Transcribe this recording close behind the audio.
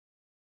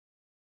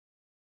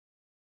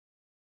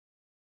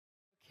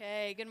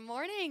Okay, good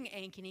morning,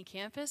 Ankeny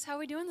campus. How are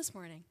we doing this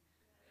morning?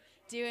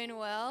 Doing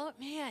well?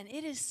 Man,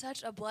 it is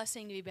such a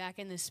blessing to be back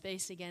in this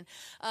space again.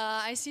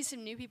 I see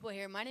some new people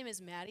here. My name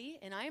is Maddie,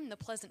 and I am the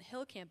Pleasant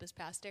Hill campus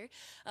pastor.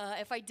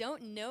 If I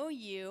don't know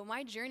you,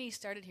 my journey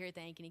started here at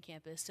the Ankeny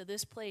campus. So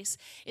this place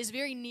is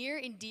very near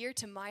and dear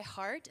to my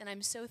heart, and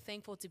I'm so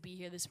thankful to be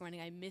here this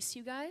morning. I miss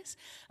you guys.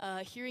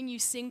 Hearing you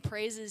sing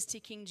praises to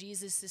King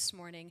Jesus this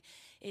morning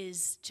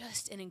is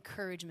just an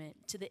encouragement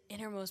to the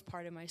innermost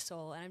part of my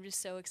soul. And I'm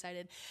just so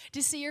excited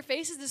to see your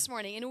faces this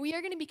morning. And we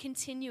are going to be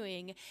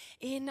continuing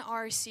in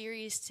our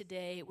series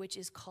today, which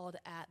is called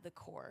At the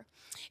Core.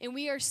 And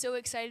we are so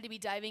excited to be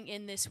diving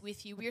in this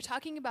with you. We are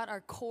talking about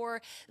our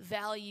core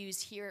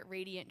values here at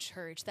Radiant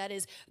Church. That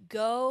is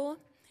go,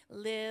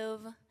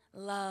 live,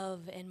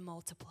 love, and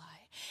multiply.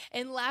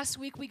 And last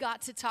week we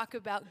got to talk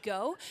about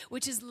go,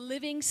 which is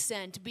living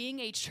sent, being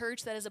a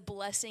church that is a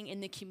blessing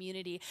in the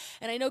community.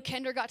 And I know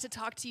Kendra got to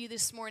talk to you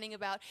this morning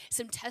about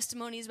some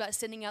testimonies about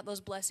sending out those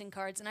blessing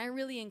cards. And I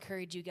really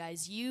encourage you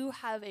guys, you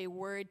have a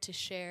word to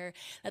share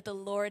that the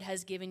Lord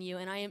has given you.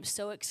 And I am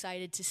so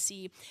excited to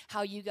see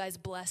how you guys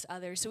bless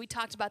others. So we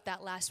talked about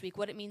that last week,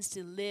 what it means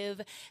to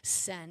live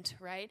sent,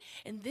 right?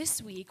 And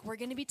this week we're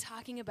going to be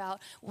talking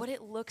about what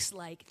it looks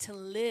like to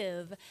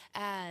live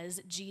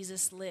as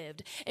Jesus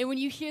lived. And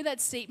when you hear that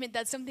statement,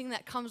 that's something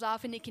that comes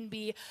off and it can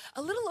be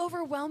a little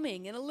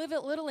overwhelming and a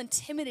little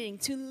intimidating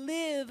to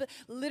live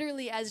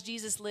literally as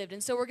Jesus lived.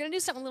 And so we're going to do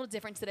something a little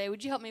different today.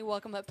 Would you help me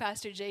welcome up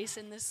Pastor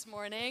Jason this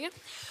morning?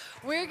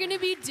 We're going to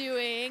be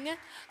doing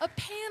a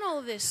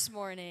panel this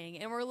morning,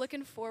 and we're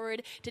looking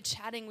forward to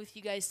chatting with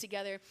you guys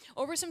together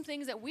over some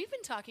things that we've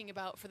been talking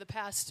about for the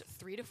past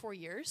 3 to 4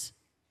 years.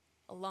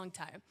 A long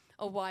time,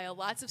 a while,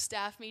 lots of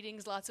staff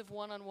meetings, lots of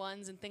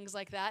one-on-ones and things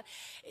like that.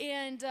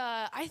 And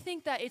I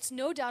think that it's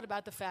no doubt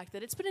about the fact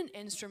that it's been an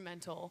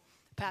instrumental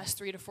past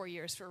 3 to 4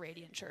 years for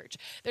Radiant Church.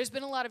 There's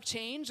been a lot of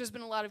change. There's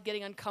been a lot of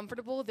getting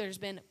uncomfortable. There's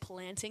been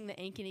planting the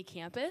Ankeny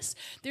campus.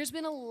 There's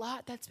been a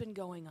lot that's been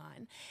going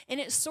on. And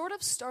it sort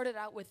of started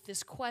out with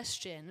this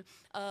question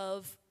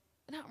of,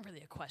 not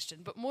really a question,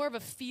 but more of a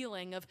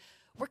feeling of,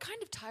 we're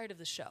kind of tired of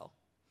the show.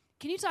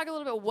 Can you talk a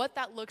little bit what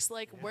that looks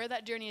like, where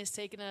that journey has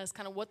taken us,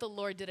 kind of what the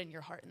Lord did in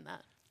your heart in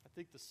that? I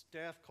think the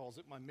staff calls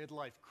it my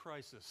midlife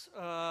crisis,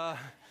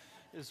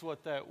 is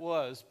what that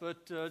was.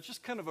 But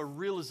just kind of a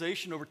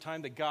realization over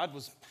time that God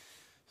was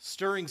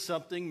stirring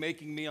something,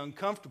 making me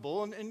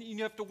uncomfortable. And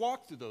you have to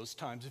walk through those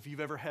times if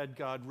you've ever had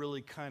God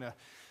really kind of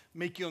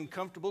make you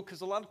uncomfortable, because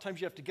a lot of times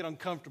you have to get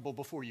uncomfortable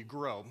before you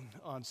grow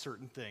on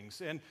certain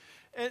things.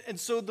 And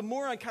so the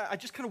more I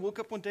just kind of woke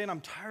up one day and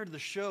I'm tired of the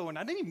show, and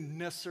I didn't even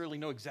necessarily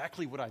know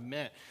exactly what I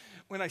meant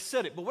when I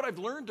said it. But what I've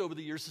learned over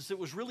the years is it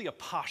was really a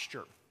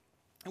posture.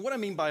 And what I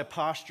mean by a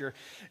posture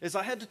is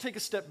I had to take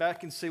a step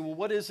back and say, well,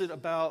 what is it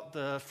about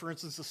for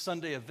instance, the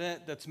Sunday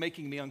event that's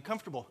making me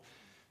uncomfortable?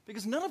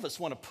 Because none of us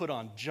want to put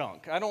on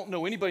junk. I don't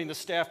know anybody in the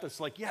staff that's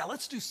like, yeah,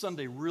 let's do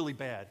Sunday really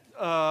bad.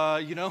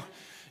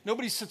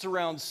 Nobody sits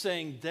around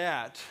saying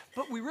that.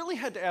 But we really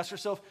had to ask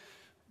ourselves,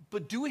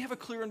 but do we have a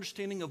clear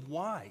understanding of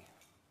why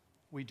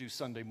we do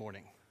Sunday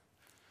morning?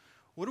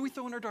 What are we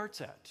throwing our darts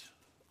at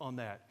on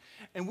that?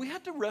 And we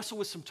had to wrestle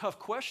with some tough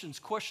questions.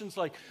 Questions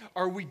like,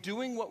 are we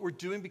doing what we're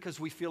doing because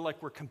we feel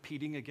like we're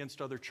competing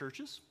against other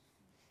churches?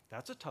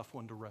 That's a tough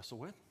one to wrestle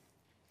with.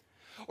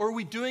 Or are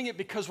we doing it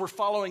because we're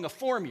following a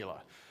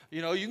formula?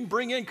 You know, you can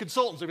bring in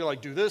consultants. They'll be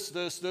like, do this,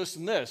 this, this,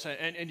 and this.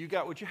 And you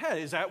got what you had.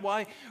 Is that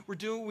why we're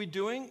doing what we're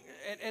doing?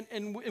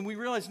 And we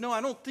realize, no,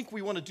 I don't think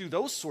we want to do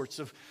those sorts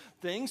of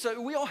things.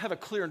 We all have a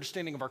clear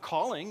understanding of our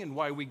calling and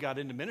why we got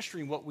into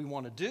ministry and what we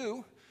want to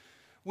do.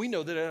 We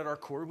know that at our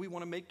core, we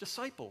want to make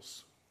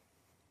disciples.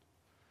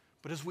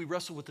 But as we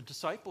wrestle with the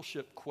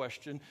discipleship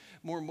question,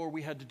 more and more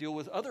we had to deal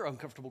with other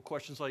uncomfortable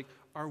questions like,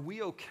 are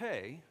we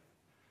okay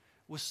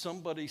with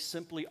somebody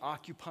simply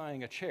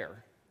occupying a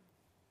chair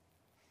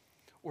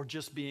or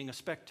just being a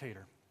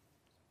spectator?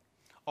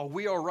 Are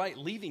we all right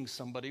leaving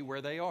somebody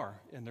where they are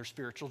in their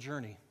spiritual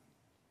journey?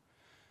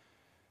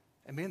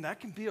 And man,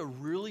 that can be a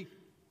really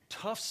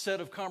tough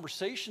set of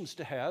conversations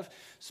to have,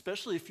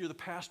 especially if you're the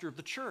pastor of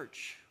the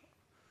church.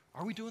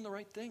 Are we doing the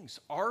right things?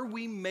 Are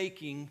we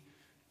making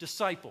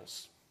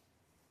disciples?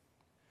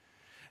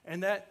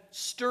 And that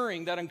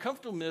stirring, that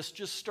uncomfortableness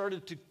just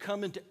started to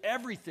come into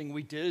everything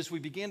we did as we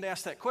began to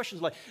ask that question.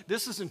 Like,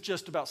 this isn't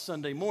just about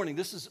Sunday morning.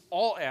 This is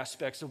all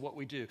aspects of what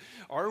we do.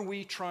 Are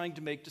we trying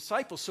to make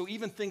disciples? So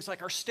even things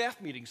like our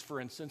staff meetings,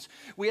 for instance,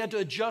 we had to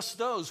adjust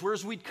those.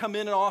 Whereas we'd come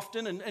in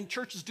often, and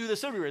churches do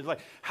this everywhere. It's like,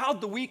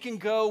 how'd the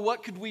weekend go?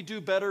 What could we do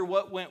better?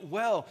 What went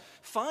well?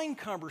 Fine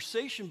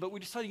conversation, but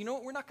we decided, you know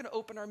what? We're not going to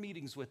open our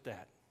meetings with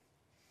that.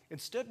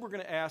 Instead, we're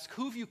going to ask,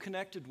 who have you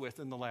connected with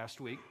in the last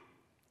week?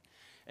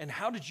 And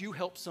how did you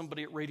help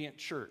somebody at Radiant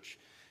Church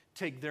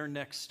take their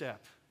next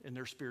step in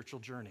their spiritual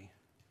journey?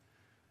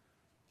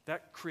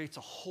 That creates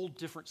a whole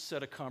different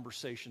set of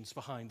conversations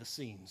behind the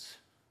scenes.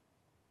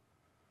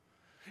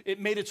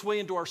 It made its way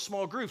into our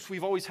small groups.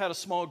 We've always had a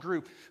small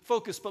group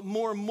focus, but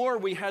more and more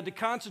we had to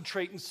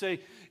concentrate and say,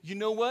 you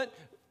know what?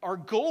 our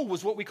goal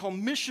was what we call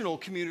missional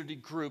community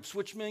groups,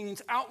 which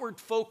means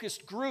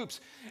outward-focused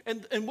groups.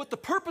 And what the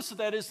purpose of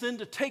that is then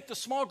to take the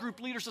small group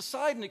leaders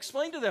aside and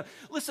explain to them,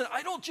 listen,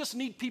 I don't just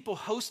need people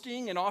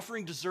hosting and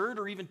offering dessert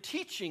or even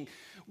teaching.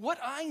 What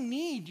I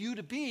need you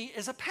to be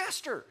is a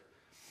pastor.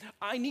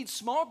 I need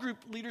small group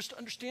leaders to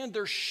understand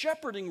their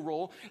shepherding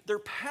role, their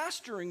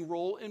pastoring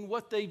role in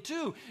what they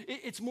do.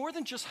 It's more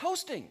than just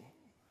hosting.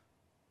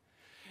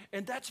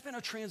 And that's been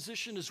a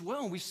transition as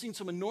well. And we've seen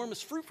some enormous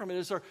fruit from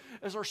it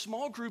as our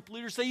small group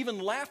leaders, they even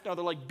laugh now.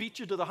 They're like, beat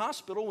you to the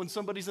hospital when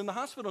somebody's in the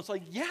hospital. It's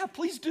like, yeah,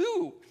 please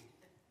do.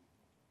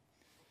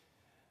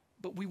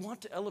 But we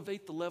want to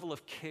elevate the level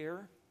of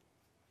care,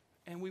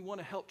 and we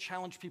want to help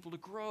challenge people to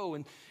grow.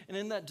 And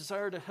in that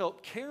desire to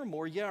help care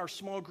more, yeah, our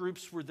small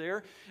groups were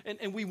there.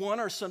 And we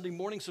want our Sunday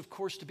mornings, of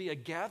course, to be a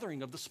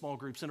gathering of the small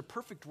groups. In a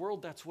perfect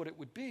world, that's what it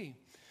would be.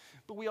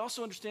 But we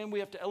also understand we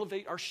have to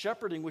elevate our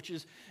shepherding, which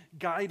is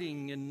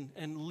guiding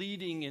and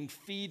leading and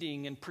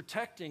feeding and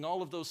protecting,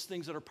 all of those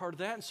things that are part of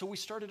that. And so we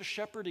started a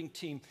shepherding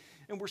team,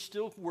 and we're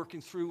still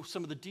working through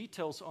some of the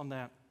details on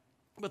that.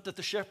 But that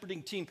the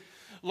shepherding team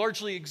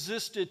largely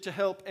existed to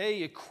help,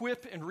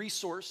 equip and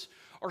resource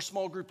our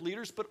small group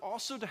leaders, but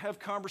also to have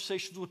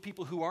conversations with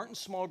people who aren't in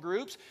small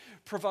groups,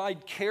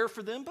 provide care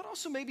for them, but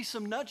also maybe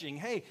some nudging.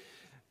 Hey,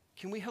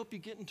 can we help you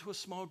get into a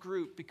small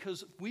group?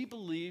 Because we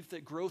believe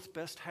that growth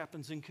best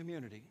happens in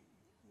community.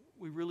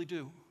 We really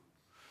do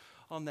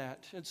on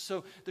that. And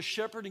so the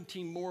shepherding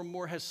team more and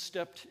more has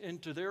stepped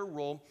into their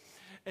role.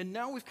 And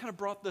now we've kind of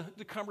brought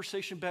the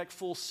conversation back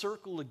full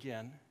circle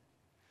again.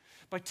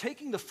 By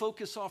taking the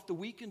focus off the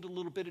weekend a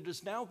little bit, it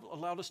has now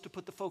allowed us to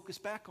put the focus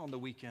back on the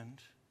weekend.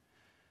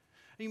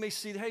 And you may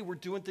see, hey, we're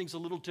doing things a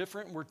little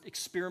different. And we're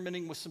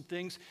experimenting with some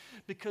things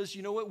because,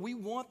 you know what, we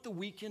want the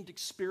weekend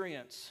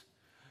experience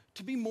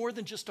to be more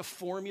than just a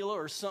formula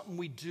or something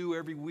we do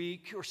every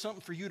week or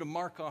something for you to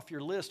mark off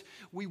your list.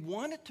 We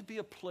want it to be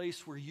a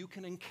place where you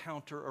can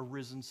encounter a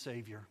risen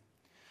Savior.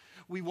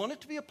 We want it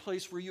to be a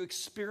place where you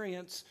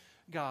experience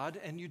God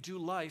and you do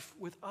life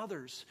with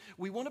others.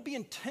 We want to be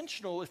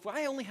intentional. If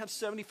I only have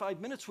 75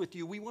 minutes with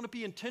you, we want to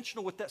be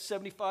intentional with that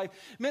 75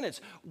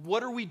 minutes.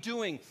 What are we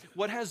doing?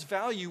 What has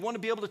value? You want to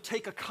be able to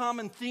take a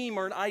common theme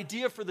or an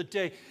idea for the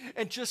day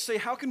and just say,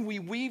 how can we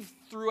weave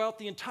throughout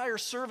the entire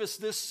service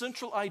this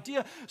central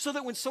idea so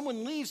that when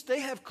someone leaves, they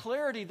have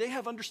clarity, they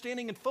have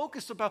understanding and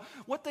focus about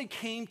what they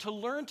came to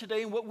learn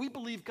today and what we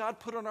believe God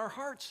put on our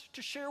hearts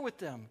to share with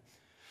them.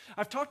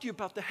 I've talked to you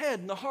about the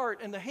head and the heart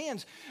and the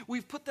hands.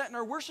 We've put that in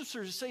our worship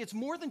service to say it's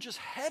more than just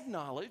head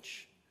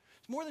knowledge.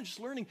 It's more than just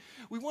learning.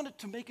 We want it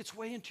to make its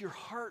way into your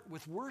heart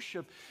with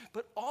worship.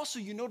 But also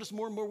you notice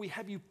more and more we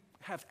have you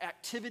have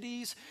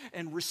activities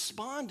and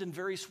respond in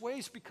various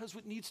ways because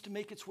it needs to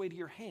make its way to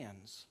your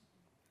hands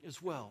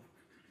as well.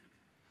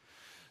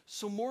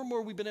 So more and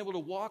more we've been able to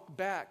walk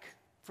back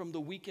from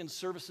the weekend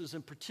services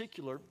in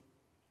particular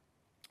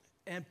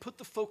and put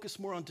the focus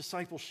more on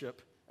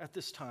discipleship at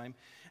this time.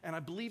 And I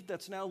believe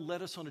that's now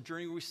led us on a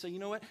journey where we say, you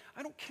know what,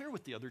 I don't care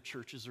what the other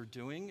churches are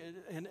doing.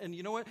 And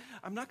you know what,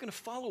 I'm not going to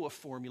follow a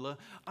formula.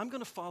 I'm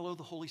going to follow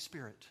the Holy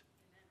Spirit.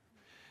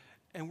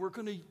 And we're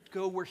going to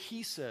go where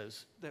He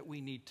says that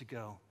we need to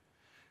go.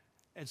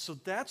 And so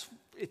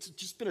it's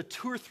just been a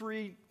 2 or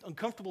 3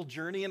 uncomfortable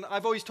journey. And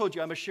I've always told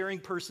you, I'm a sharing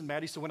person,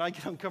 Maddie. So when I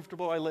get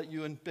uncomfortable, I let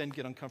you and Ben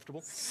get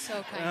uncomfortable.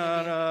 So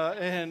kind of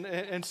you.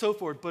 And so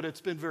forth. But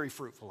it's been very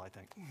fruitful, I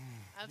think.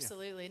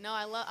 Absolutely. No,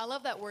 I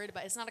love that word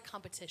about it's not a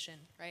competition,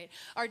 right?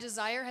 Our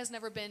desire has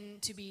never been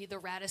to be the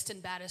raddest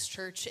and baddest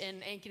church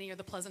in Ankeny or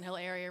the Pleasant Hill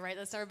area, right?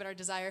 That's never been our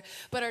desire.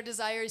 But our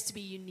desire is to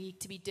be unique,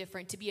 to be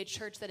different, to be a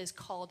church that is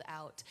called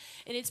out.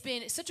 And it's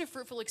been such a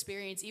fruitful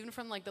experience, even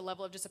from like the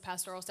level of just a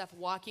pastoral staff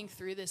walking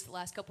through this the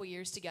last couple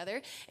years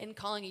together and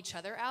calling each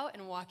other out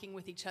and walking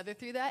with each other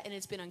through that. And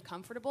it's been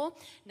uncomfortable.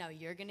 Now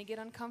you're going to get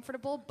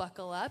uncomfortable.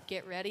 Buckle up.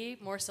 Get ready.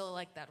 More so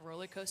like that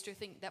roller coaster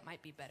thing. That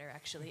might be better,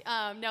 actually.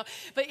 No,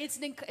 but it's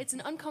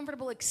an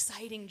uncomfortable,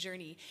 exciting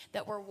journey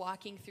that we're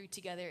walking through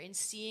together and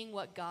seeing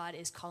what God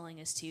is calling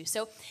us to.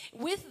 So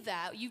with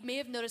that, you may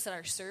have noticed that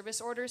our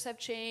service orders have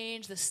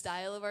changed, the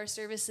style of our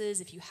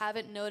services. If you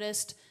haven't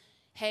noticed,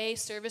 hey,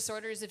 service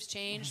orders have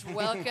changed.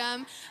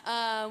 Welcome.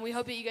 We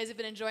hope that you guys have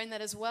been enjoying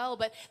that as well.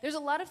 But there's a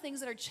lot of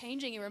things that are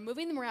changing, and we're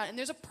moving them around, and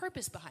there's a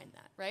purpose behind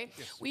that, right?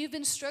 Yes. We've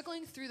been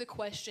struggling through the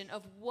question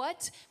of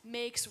what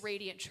makes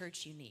Radiant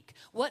Church unique?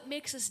 What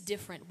makes us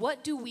different?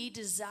 What do we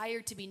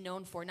desire to be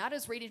known for? Not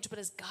as Radiant, but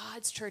as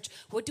God's church.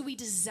 What do we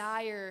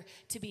desire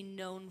to be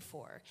known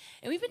for?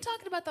 And we've been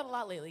talking about that a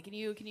lot lately. Can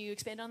you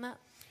expand on that?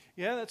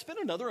 Yeah, that's been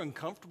another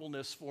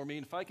uncomfortableness for me,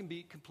 and if I can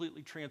be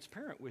completely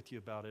transparent with you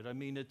about it. I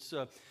mean, it's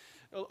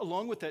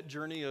along with that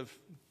journey of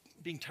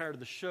being tired of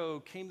the show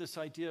came this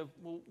idea of,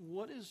 well,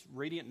 what is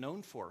Radiant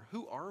known for?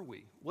 Who are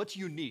we? What's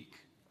unique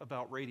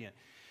about Radiant?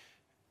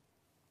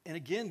 And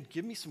again,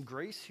 give me some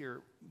grace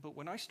here, but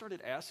when I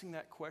started asking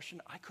that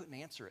question, I couldn't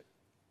answer it.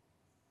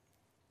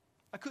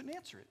 I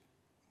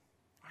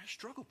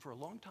struggled for a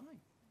long time.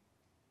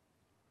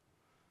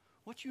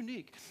 What's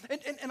unique?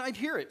 And I'd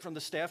hear it from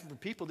the staff and from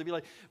people. They'd be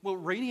like, well,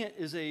 Radiant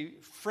is a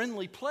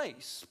friendly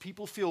place.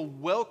 People feel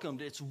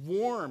welcomed. It's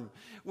warm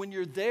when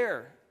you're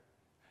there.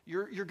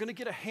 You're going to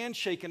get a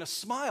handshake and a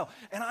smile.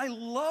 And I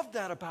love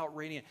that about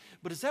Radiant.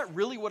 But is that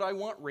really what I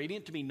want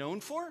Radiant to be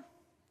known for?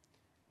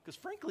 Because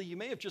frankly, you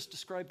may have just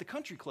described the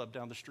country club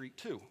down the street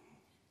too.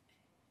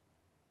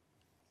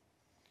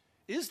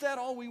 Is that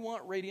all we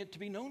want Radiant to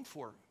be known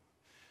for?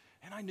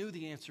 And I knew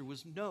the answer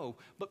was no.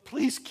 But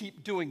please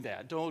keep doing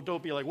that.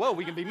 Don't be like, well,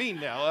 we can be mean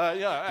now.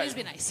 Please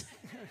be nice.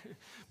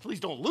 Please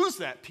don't lose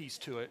that piece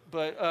to it.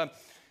 But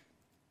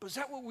is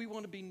that what we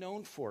want to be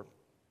known for?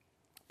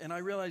 And I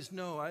realized,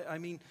 no, I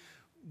mean,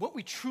 what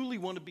we truly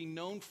want to be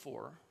known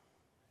for,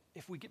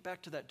 if we get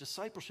back to that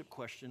discipleship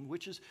question,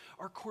 which is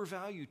our core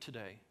value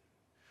today.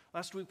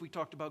 Last week we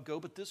talked about go,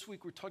 but this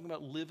week we're talking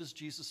about live as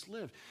Jesus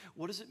lived.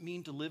 What does it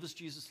mean to live as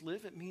Jesus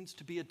lived? It means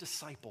to be a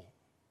disciple.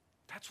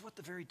 That's what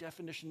the very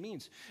definition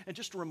means. And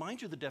just to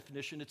remind you of the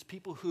definition, it's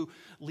people who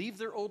leave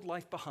their old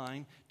life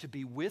behind to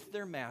be with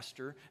their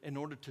master in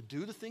order to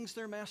do the things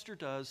their master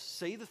does,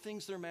 say the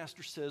things their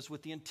master says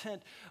with the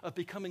intent of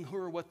becoming who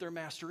or what their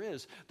master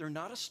is. They're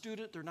not a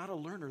student, they're not a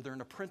learner, they're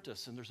an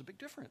apprentice, and there's a big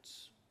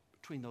difference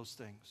between those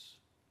things.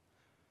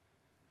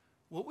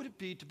 What would it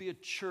be to be a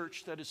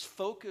church that is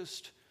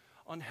focused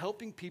on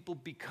helping people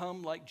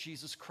become like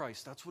Jesus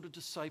Christ? That's what a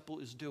disciple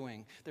is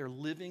doing. They're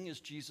living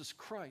as Jesus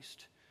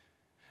Christ.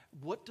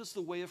 What does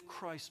the way of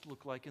Christ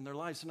look like in their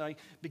lives? And I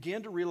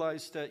began to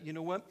realize that, you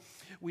know what?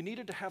 We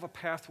needed to have a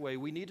pathway.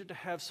 We needed to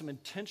have some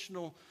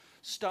intentional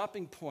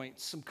stopping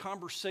points, some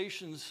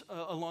conversations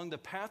along the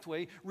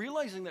pathway,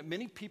 realizing that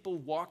many people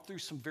walk through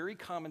some very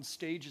common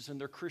stages in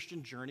their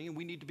Christian journey, and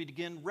we need to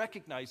begin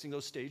recognizing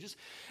those stages,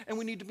 and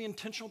we need to be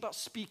intentional about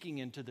speaking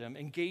into them,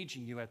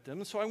 engaging you at them.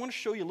 And so I want to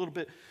show you a little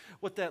bit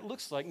what that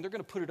looks like, and they're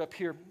going to put it up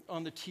here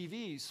on the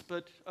TVs.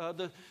 But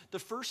the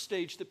first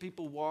stage that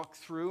people walk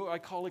through, I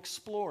call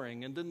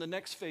exploring, and then the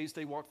next phase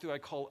they walk through, I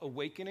call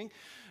awakening,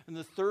 and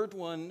the third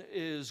one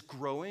is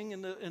growing,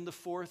 and the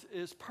fourth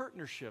is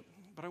partnership.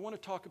 But I want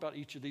to talk about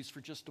each of these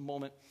for just a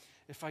moment,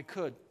 if I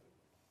could.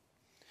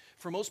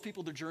 For most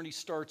people, their journey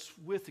starts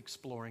with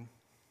exploring.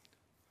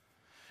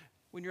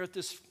 When you're at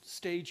this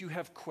stage, you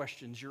have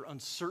questions. You're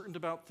uncertain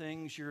about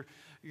things. You're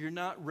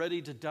not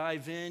ready to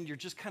dive in. You're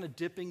just kind of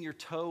dipping your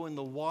toe in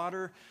the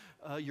water.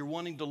 You're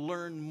wanting to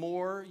learn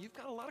more. You've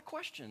got a lot of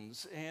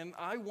questions. And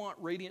I want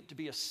Radiant to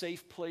be a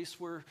safe place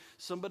where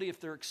somebody, if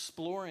they're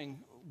exploring,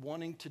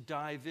 wanting to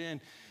dive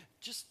in,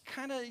 just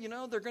kind of,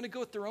 they're going to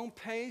go at their own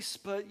pace,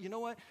 but you know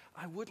what?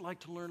 I would like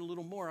to learn a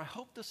little more. I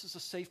hope this is a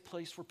safe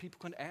place where people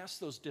can ask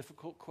those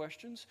difficult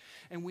questions,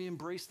 and we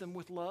embrace them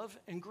with love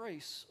and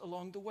grace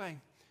along the way.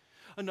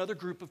 Another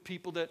group of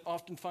people that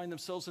often find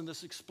themselves in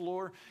this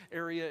explore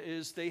area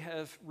is they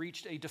have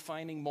reached a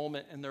defining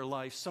moment in their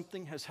life.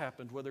 Something has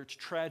happened, whether it's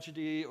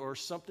tragedy or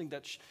something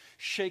that's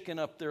shaken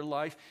up their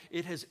life.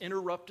 It has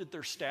interrupted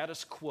their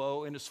status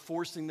quo and is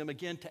forcing them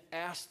again to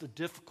ask the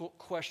difficult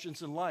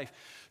questions in life.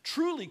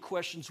 Truly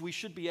questions we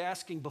should be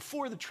asking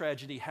before the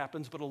tragedy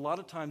happens, but a lot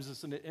of times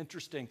isn't it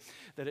interesting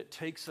that it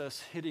takes us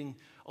hitting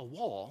a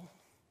wall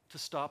to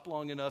stop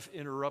long enough,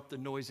 interrupt the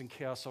noise and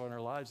chaos in our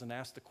lives, and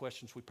ask the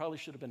questions we probably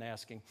should have been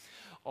asking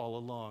all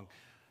along.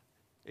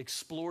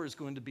 Explore is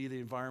going to be the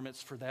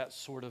environments for that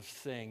sort of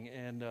thing,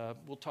 and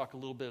we'll talk a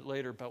little bit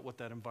later about what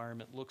that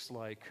environment looks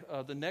like.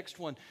 The next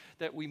one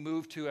that we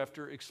move to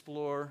after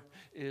explore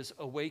is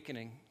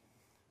awakening.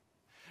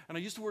 And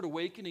I use the word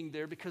awakening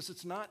there because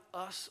it's not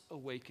us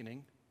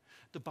awakening.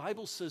 The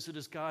Bible says it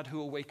is God who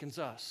awakens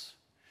us,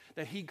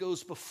 that He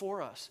goes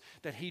before us,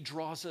 that He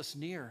draws us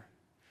near.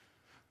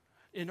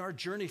 In our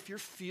journey, if you're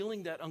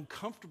feeling that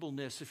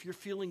uncomfortableness, if you're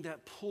feeling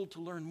that pull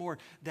to learn more,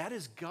 that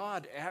is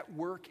God at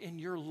work in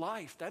your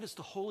life. That is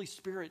the Holy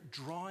Spirit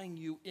drawing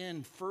you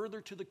in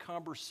further to the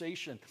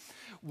conversation,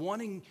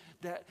 wanting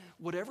that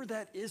whatever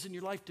that is in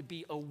your life to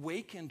be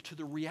awakened to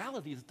the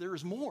reality that there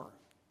is more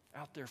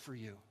out there for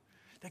you,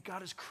 that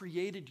God has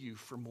created you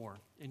for more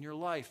in your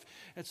life.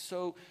 And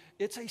so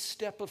it's a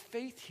step of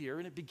faith here,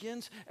 and it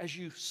begins as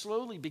you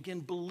slowly begin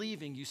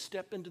believing. You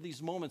step into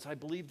these moments. I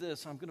believe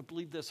this. I'm going to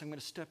believe this. I'm going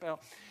to step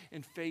out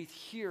in faith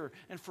here.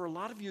 And for a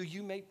lot of you,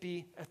 you may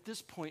be at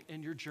this point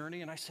in your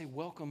journey, and I say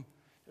welcome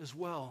as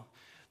well.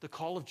 The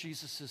call of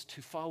Jesus is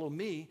to follow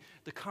me.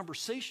 The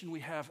conversation we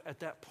have at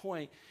that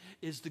point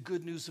is the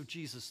good news of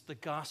Jesus, the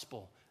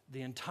gospel,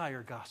 the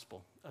entire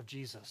gospel of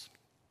Jesus.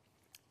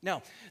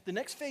 Now, the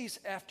next phase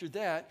after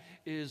that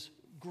is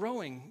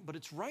growing, but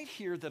it's right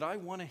here that I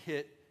want to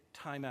hit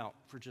time out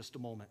for just a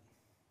moment.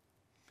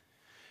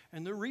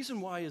 And the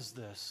reason why is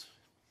this.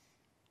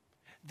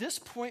 This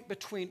point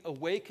between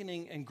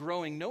awakening and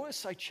growing,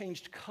 notice I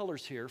changed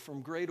colors here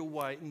from gray to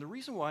white, and the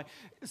reason why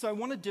is I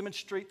want to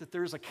demonstrate that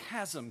there is a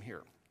chasm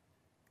here.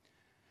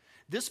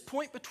 This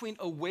point between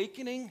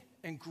awakening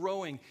and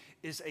growing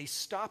is a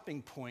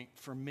stopping point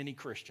for many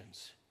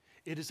Christians.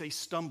 It is a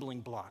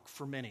stumbling block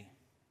for many.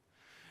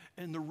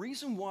 And the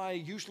reason why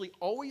usually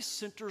always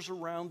centers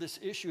around this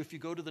issue, if you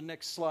go to the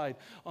next slide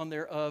on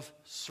there, of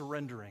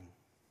surrendering.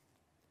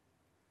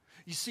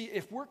 You see,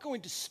 if we're going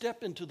to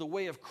step into the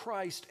way of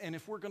Christ and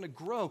if we're going to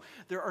grow,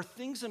 there are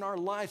things in our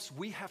lives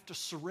we have to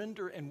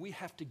surrender and we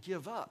have to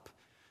give up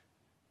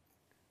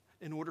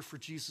in order for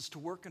Jesus to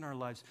work in our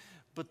lives.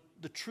 But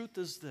the truth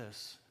is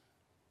this.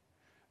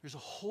 There's a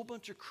whole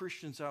bunch of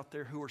Christians out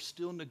there who are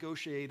still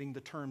negotiating the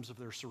terms of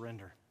their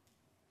surrender.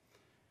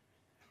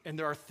 And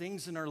there are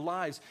things in our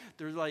lives,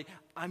 they're like,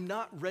 I'm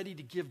not ready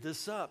to give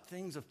this up.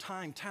 Things of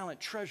time, talent,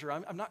 treasure.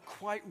 I'm not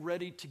quite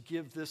ready to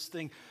give this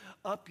thing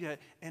up yet.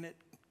 And it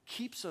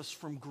keeps us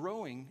from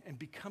growing and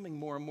becoming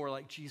more and more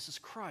like Jesus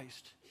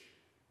Christ.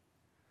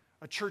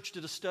 A church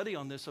did a study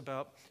on this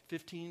about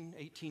 15,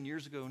 18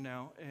 years ago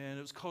now, and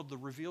it was called the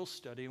Reveal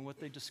Study. And what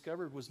they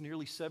discovered was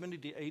nearly 70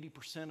 to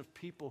 80% of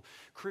people,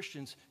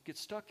 Christians, get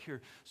stuck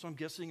here. So I'm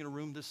guessing in a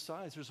room this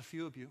size, there's a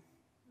few of you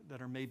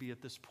that are maybe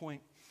at this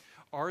point.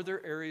 Are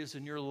there areas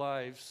in your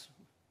lives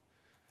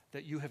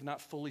that you have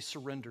not fully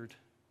surrendered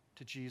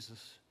to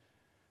Jesus?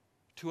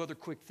 Two other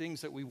quick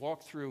things that we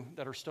walk through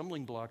that are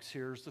stumbling blocks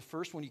here is the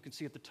first one you can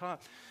see at the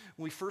top.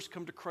 When we first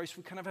come to Christ,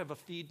 we kind of have a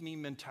feed me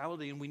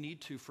mentality, and we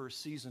need to for a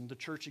season. The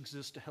church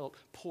exists to help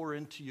pour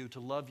into you, to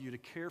love you, to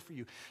care for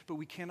you. But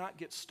we cannot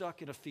get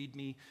stuck in a feed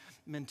me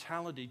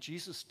mentality.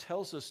 Jesus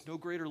tells us no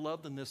greater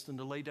love than this than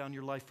to lay down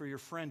your life for your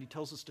friend. He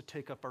tells us to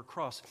take up our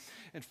cross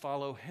and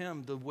follow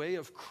him. The way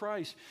of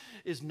Christ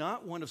is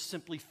not one of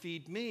simply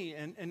feed me.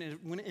 And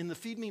when in the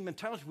feed me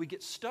mentality, we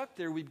get stuck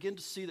there, we begin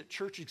to see that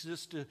church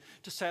exists to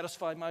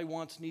satisfy my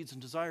wants, needs, and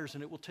desires,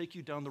 and it will take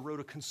you down the road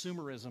of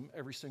consumerism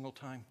every single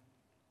time.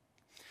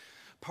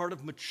 Part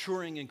of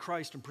maturing in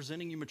Christ and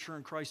presenting you mature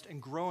in Christ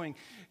and growing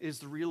is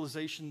the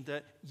realization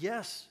that,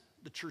 yes,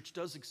 the church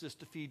does exist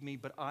to feed me,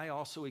 but I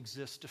also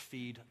exist to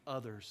feed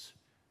others.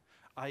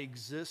 I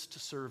exist to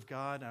serve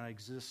God, and I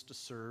exist to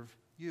serve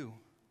you.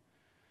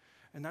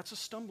 And that's a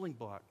stumbling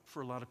block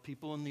for a lot of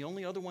people. And the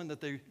only other one that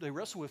they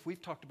wrestle with,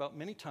 we've talked about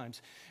many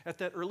times. At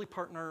that early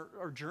part in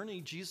our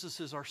journey,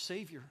 Jesus is our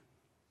Savior.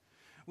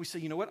 We say,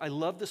 you know what, I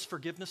love this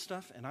forgiveness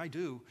stuff, and I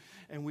do.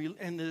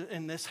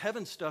 And this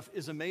heaven stuff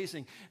is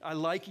amazing. I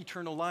like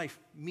eternal life.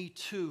 Me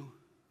too.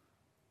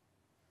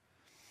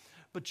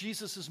 But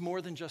Jesus is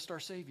more than just our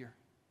Savior.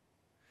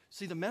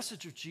 See, the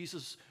message of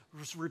Jesus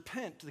was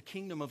repent, the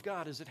kingdom of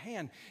God is at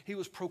hand. He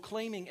was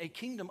proclaiming a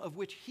kingdom of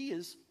which he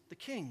is the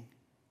king.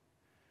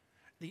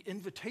 The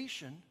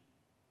invitation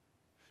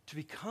to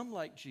become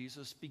like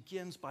Jesus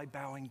begins by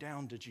bowing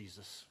down to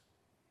Jesus.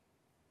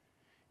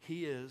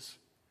 He is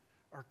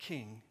our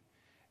King,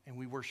 and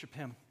we worship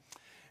him.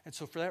 And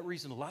so for that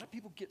reason, a lot of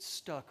people get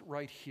stuck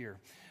right here.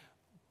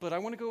 But I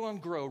want to go on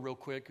grow real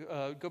quick.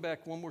 Go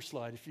back one more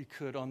slide if you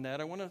could on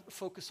that. I want to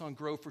focus on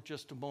grow for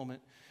just a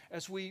moment.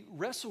 As we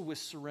wrestle with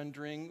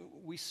surrendering,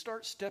 we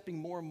start stepping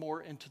more and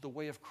more into the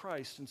way of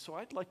Christ. And so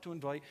I'd like to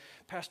invite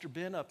Pastor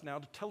Ben up now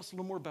to tell us a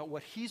little more about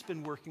what he's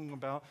been working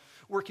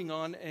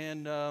on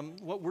and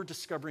what we're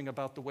discovering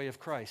about the way of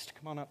Christ.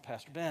 Come on up,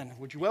 Pastor Ben.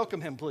 Would you welcome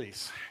him,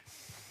 please?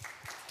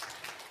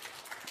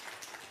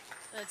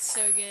 That's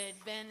so good.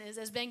 Ben,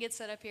 as Ben gets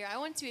set up here, I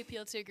want to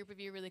appeal to a group of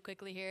you really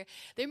quickly here.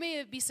 There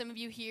may be some of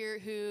you here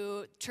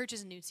who church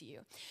is new to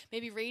you.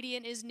 Maybe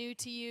Radiant is new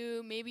to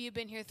you. Maybe you've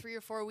been here 3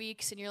 or 4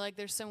 weeks and you're like,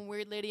 there's some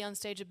weird lady on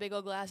stage with big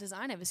old glasses.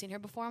 I never seen her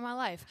before in my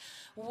life.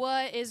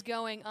 What is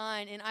going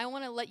on? And I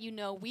want to let you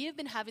know, we have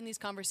been having these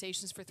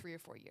conversations for 3 or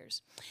 4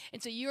 years.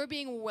 And so you are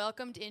being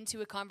welcomed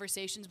into a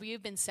conversations. We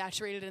have been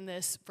saturated in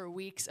this for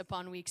weeks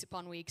upon weeks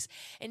upon weeks.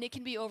 And it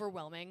can be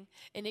overwhelming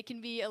and it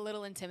can be a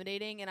little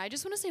intimidating. And I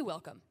just want to say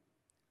welcome.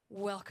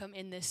 Welcome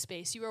in this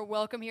space. You are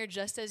welcome here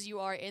just as you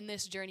are in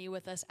this journey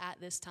with us at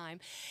this time.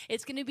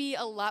 It's going to be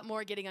a lot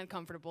more getting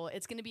uncomfortable.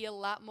 It's going to be a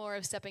lot more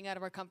of stepping out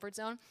of our comfort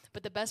zone.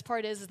 But the best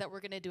part is that we're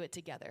going to do it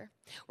together.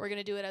 We're going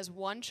to do it as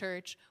one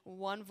church,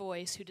 one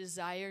voice who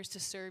desires to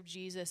serve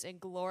Jesus and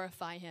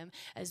glorify him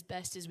as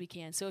best as we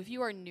can. So if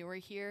you are newer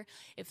here,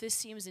 if this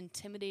seems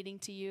intimidating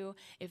to you,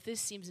 if this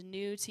seems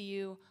new to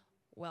you,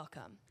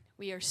 welcome.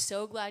 We are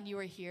so glad you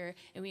are here,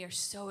 and we are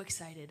so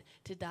excited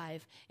to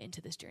dive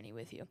into this journey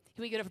with you.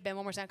 Can we get up for Ben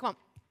one more time? Come on.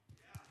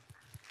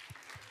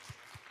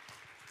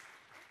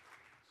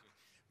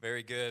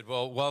 Very good.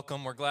 Well,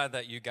 welcome. We're glad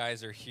that you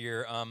guys are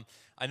here.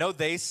 I know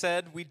they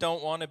said we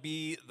don't want to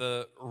be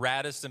the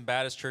raddest and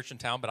baddest church in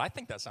town, but I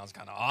think that sounds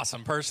kind of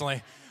awesome,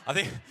 personally. I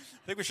think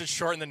we should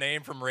shorten the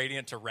name from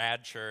Radiant to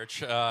Rad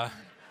Church.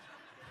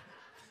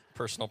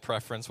 Personal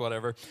preference,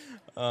 whatever.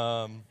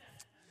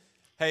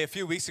 Hey, a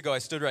few weeks ago, I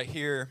stood right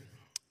here,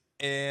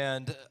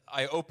 and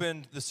I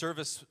opened the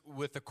service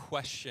with a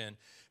question,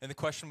 and the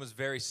question was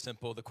very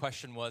simple. The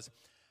question was,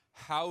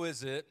 how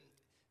is it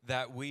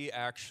that we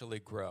actually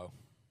grow?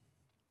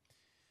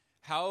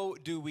 How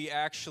do we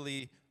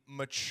actually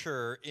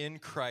mature in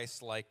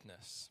Christ's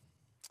likeness?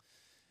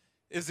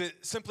 Is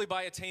it simply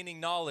by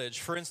attaining knowledge?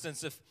 For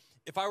instance,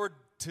 if I were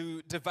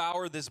to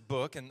devour this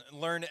book and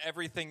learn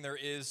everything there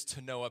is to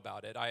know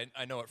about it, I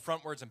know it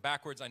frontwards and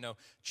backwards, I know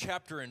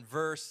chapter and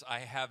verse, I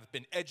have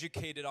been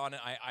educated on it,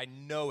 I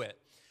know it.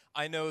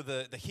 I know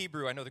the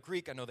Hebrew, I know the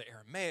Greek, I know the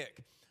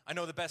Aramaic, I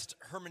know the best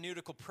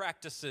hermeneutical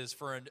practices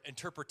for an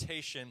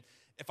interpretation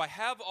if I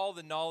have all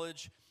the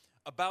knowledge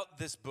about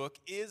this book,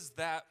 is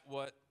that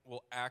what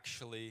will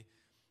actually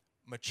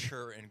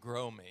mature and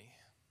grow me?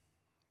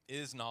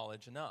 Is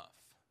knowledge enough?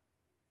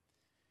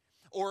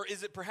 Or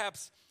is it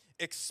perhaps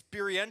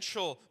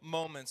experiential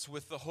moments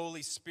with the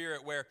Holy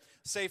Spirit where,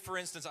 say, for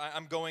instance,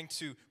 I'm going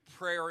to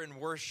prayer and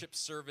worship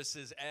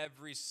services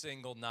every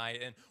single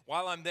night, and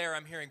while I'm there,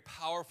 I'm hearing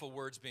powerful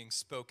words being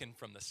spoken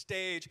from the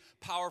stage,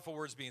 powerful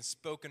words being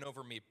spoken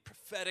over me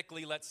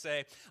prophetically, let's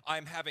say.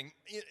 I'm having,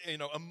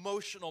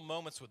 emotional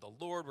moments with the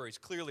Lord where he's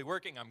clearly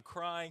working. I'm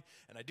crying,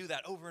 and I do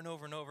that over and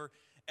over and over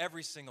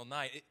every single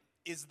night.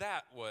 Is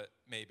that what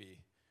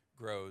maybe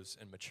grows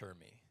and mature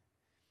me?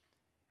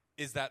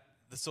 Is that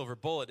the silver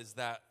bullet? Is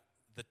that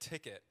the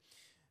ticket?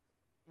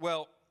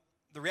 Well,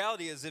 the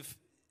reality is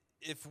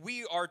if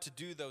we are to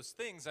do those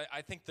things,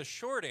 I think the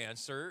short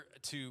answer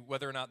to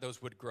whether or not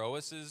those would grow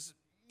us is,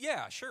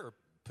 yeah, sure,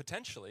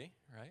 potentially,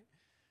 right?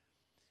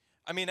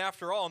 I mean,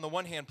 after all, on the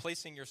one hand,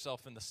 placing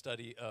yourself in the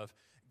study of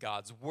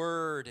God's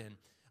Word and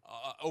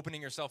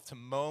opening yourself to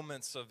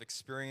moments of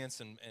experience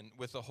and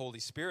with the Holy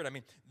Spirit, I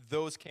mean,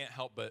 those can't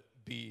help but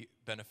be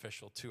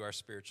beneficial to our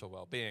spiritual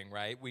well-being,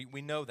 right?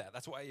 We know that.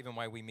 That's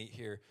why we meet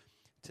here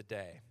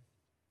today.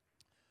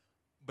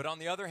 But on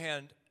the other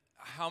hand,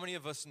 how many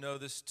of us know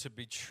this to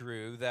be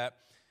true, that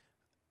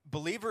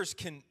believers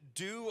can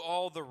do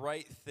all the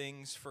right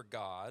things for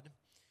God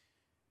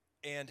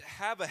and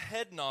have a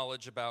head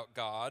knowledge about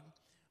God,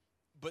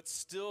 but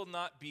still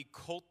not be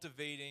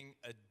cultivating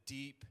a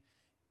deep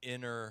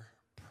inner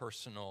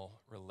personal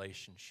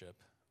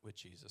relationship with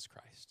Jesus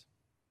Christ?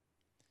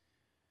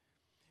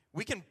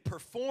 We can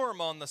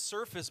perform on the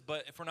surface,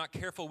 but if we're not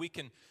careful, we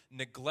can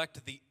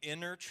neglect the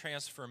inner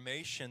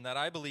transformation that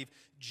I believe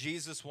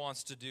Jesus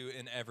wants to do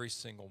in every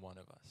single one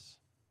of us.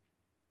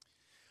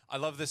 I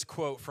love this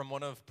quote from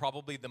one of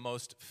probably the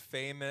most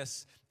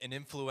famous and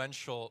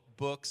influential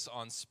books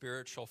on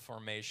spiritual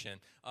formation.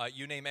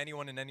 You name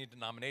anyone in any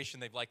denomination,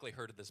 they've likely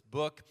heard of this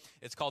book.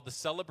 It's called The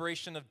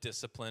Celebration of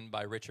Discipline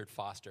by Richard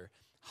Foster.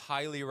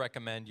 Highly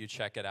recommend you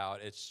check it out.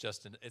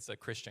 It's a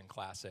Christian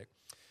classic.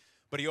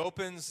 But he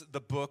opens the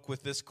book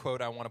with this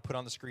quote I want to put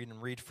on the screen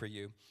and read for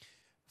you.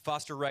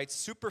 Foster writes,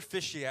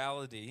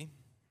 "Superficiality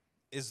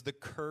is the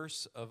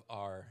curse of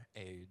our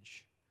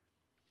age.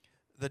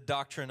 The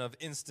doctrine of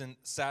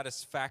instant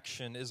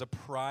satisfaction is a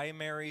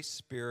primary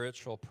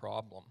spiritual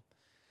problem.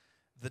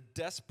 The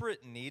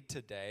desperate need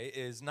today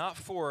is not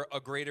for a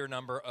greater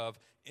number of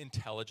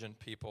intelligent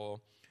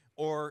people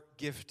or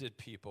gifted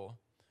people,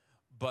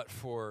 but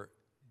for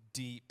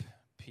deep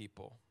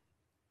people."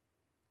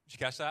 Did you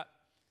catch that?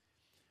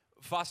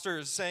 Foster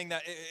is saying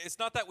that it's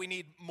not that we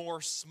need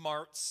more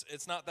smarts,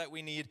 it's not that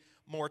we need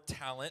more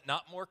talent,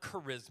 not more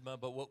charisma,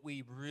 but what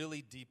we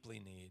really deeply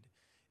need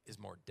is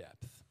more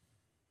depth.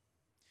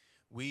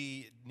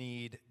 We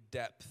need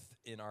depth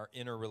in our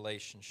inner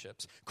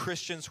relationships.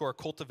 Christians who are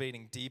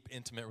cultivating deep,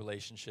 intimate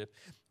relationship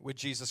with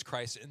Jesus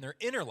Christ in their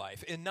inner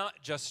life, and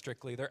not just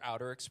strictly their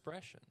outer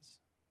expressions.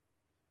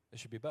 It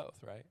should be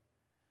both, right?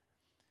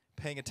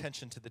 Paying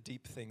attention to the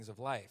deep things of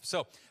life.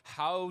 So,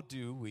 how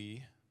do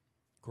we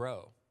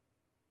grow?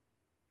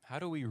 How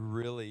do we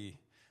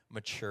really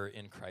mature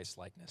in Christ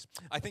likeness?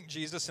 I think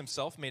Jesus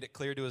himself made it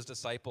clear to his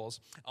disciples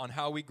on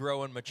how we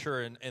grow and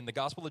mature in the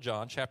Gospel of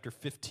John, chapter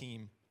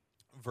 15,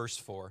 verse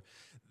 4.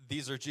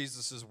 These are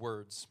Jesus'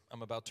 words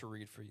I'm about to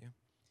read for you.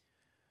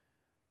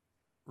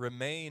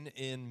 "Remain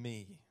in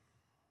me,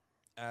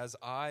 as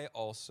I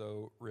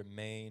also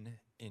remain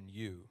in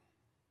you.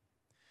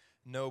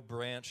 No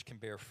branch can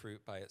bear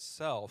fruit by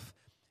itself.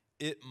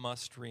 It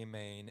must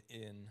remain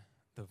in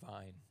the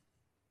vine.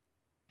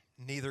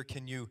 Neither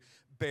can you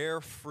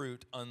bear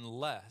fruit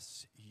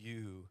unless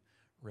you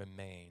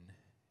remain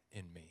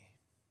in me."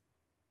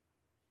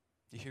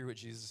 You hear what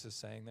Jesus is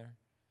saying there?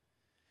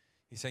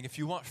 He's saying if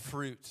you want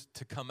fruit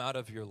to come out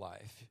of your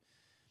life,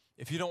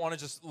 if you don't want to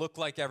just look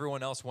like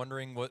everyone else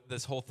wondering what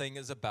this whole thing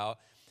is about,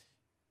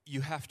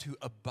 you have to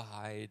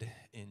abide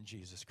in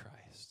Jesus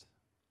Christ.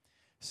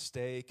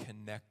 Stay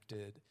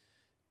connected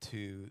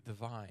to the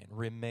vine.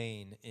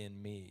 Remain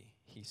in me,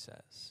 he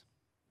says.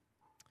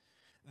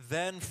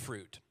 Then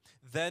fruit,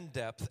 then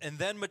depth, and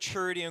then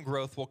maturity and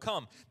growth will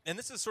come. And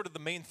this is sort of the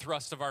main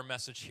thrust of our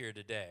message here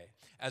today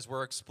as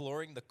we're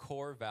exploring the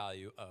core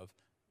value of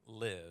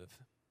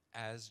live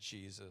as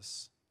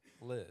Jesus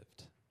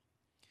lived.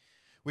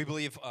 We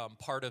believe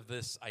part of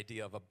this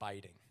idea of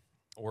abiding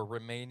or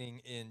remaining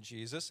in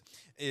Jesus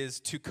is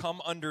to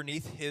come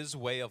underneath his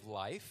way of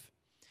life,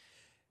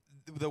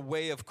 the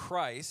way of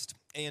Christ,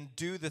 and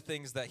do the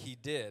things that he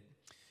did.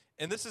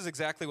 And this is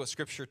exactly what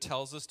Scripture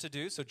tells us to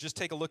do. So just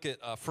take a look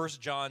at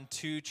 1 John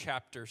 2,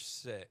 chapter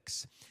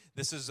 6.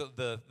 This is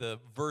the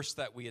verse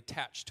that we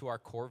attach to our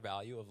core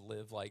value of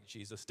live like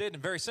Jesus did.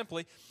 And very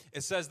simply,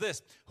 it says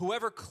this: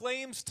 "Whoever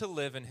claims to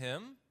live in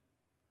him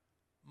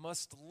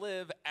must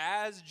live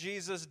as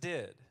Jesus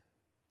did."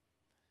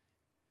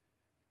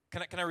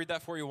 Can I read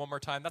that for you one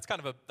more time? That's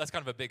kind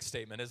of a big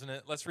statement, isn't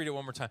it? Let's read it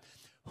one more time.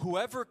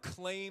 "Whoever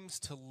claims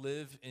to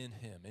live in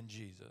him, in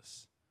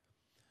Jesus,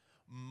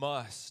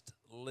 must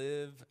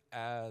live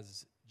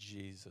as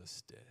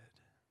Jesus did.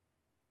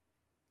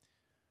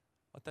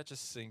 Let that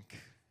just sink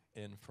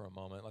in for a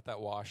moment. Let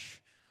that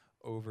wash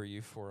over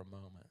you for a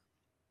moment.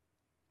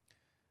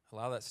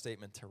 Allow that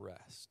statement to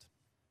rest.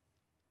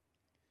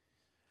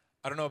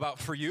 I don't know about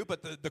for you,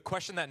 but the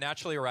question that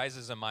naturally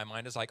arises in my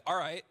mind is like, all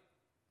right,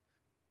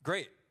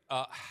 great.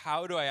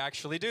 How do I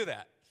actually do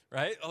that,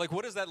 right? Like,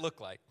 what does that look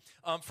like?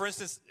 For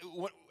instance,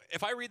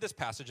 if I read this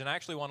passage and I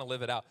actually want to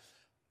live it out,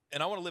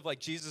 and I want to live like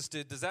Jesus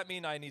did, does that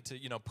mean I need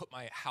to, put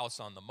my house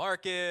on the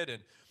market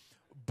and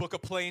book a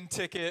plane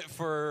ticket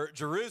for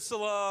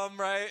Jerusalem,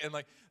 right? And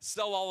like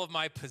sell all of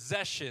my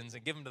possessions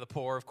and give them to the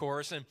poor, of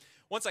course. And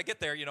once I get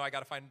there, I got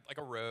to find like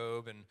a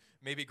robe and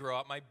maybe grow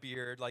out my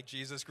beard like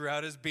Jesus grew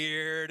out his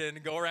beard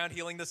and go around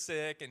healing the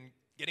sick and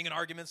getting in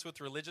arguments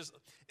with religious.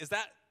 Is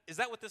that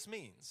what this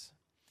means?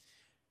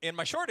 And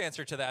my short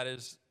answer to that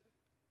is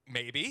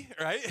maybe,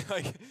 right?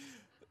 Like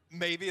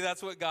maybe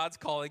that's what God's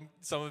calling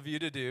some of you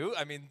to do.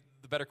 I mean,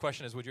 the better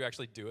question is, would you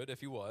actually do it if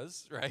he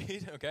was,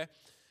 right? Okay.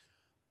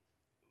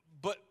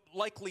 But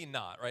likely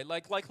not, right?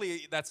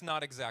 Likely that's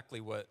not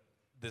exactly what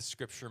this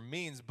scripture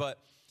means, but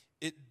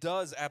it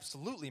does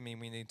absolutely mean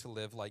we need to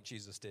live like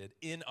Jesus did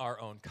in our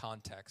own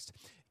context,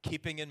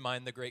 keeping in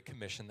mind the Great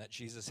Commission that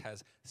Jesus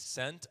has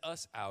sent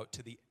us out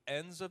to the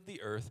ends of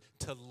the earth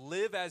to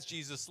live as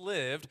Jesus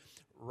lived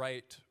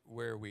right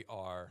where we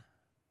are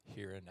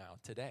here and now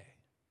today.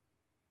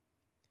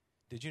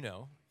 Did you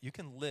know you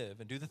can live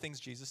and do the things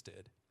Jesus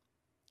did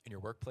in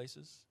your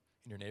workplaces,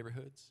 in your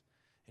neighborhoods,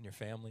 in your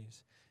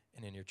families,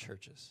 and in your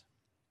churches?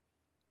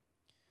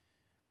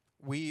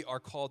 We are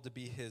called to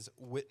be his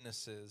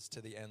witnesses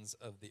to the ends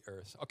of the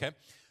earth. Okay,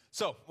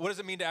 so what does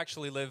it mean to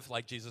actually live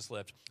like Jesus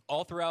lived?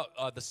 All throughout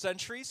the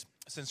centuries,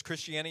 since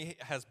Christianity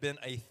has been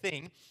a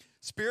thing,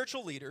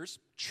 spiritual leaders,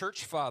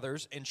 church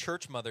fathers, and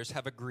church mothers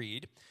have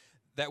agreed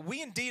that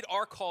we indeed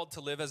are called to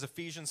live as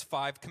Ephesians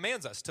 5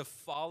 commands us, to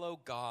follow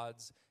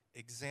God's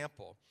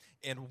example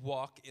and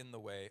walk in the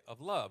way of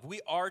love.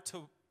 We are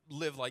to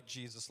live like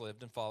Jesus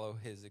lived and follow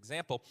his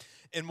example.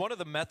 And one of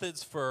the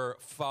methods for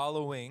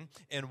following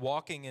and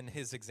walking in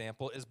his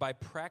example is by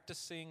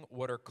practicing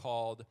what are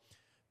called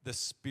the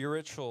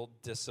spiritual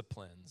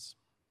disciplines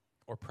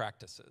or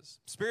practices.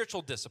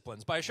 Spiritual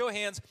disciplines. By a show of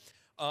hands,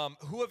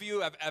 who of you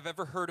have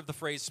ever heard of the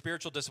phrase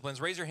spiritual disciplines?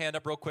 Raise your hand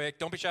up real quick.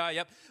 Don't be shy.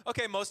 Yep.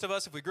 Okay, most of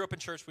us, if we grew up in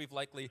church, we've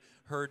likely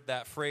heard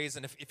that phrase.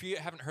 And if you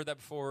haven't heard that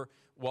before,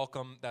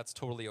 welcome. That's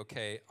totally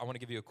okay. I want to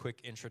give you a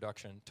quick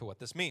introduction to what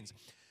this means.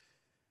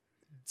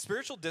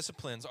 Spiritual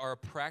disciplines are a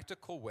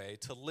practical way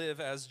to live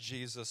as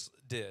Jesus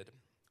did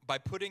by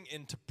putting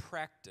into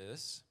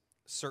practice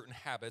certain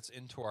habits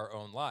into our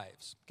own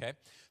lives, okay?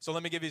 So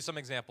let me give you some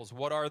examples.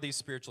 What are these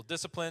spiritual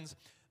disciplines?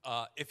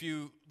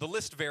 The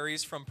list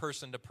varies from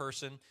person to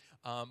person,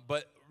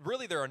 but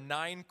really there are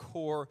 9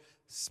 core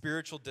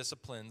spiritual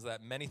disciplines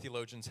that many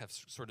theologians have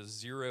sort of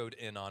zeroed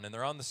in on, and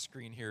they're on the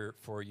screen here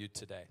for you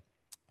today.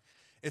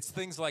 It's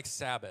things like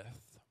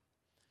Sabbath,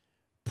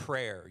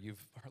 prayer,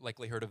 you've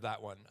likely heard of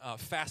that one.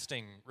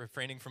 Fasting,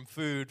 refraining from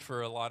food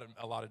for a lot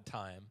of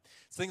time.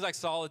 It's things like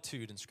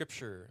solitude and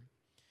scripture.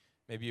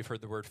 Maybe you've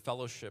heard the word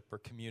fellowship or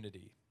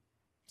community,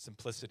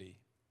 simplicity,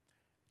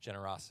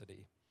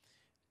 generosity,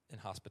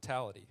 and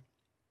hospitality.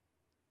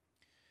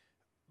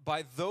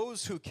 By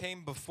those who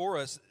came before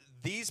us,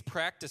 these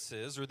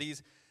practices or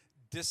these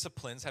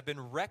disciplines have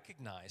been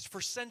recognized for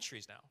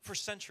centuries now,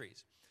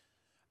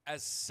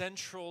 as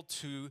central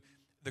to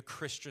the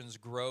Christian's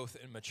growth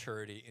and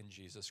maturity in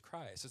Jesus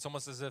Christ. It's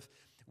almost as if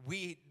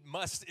we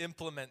must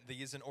implement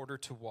these in order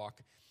to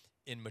walk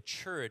in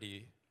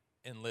maturity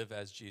and live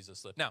as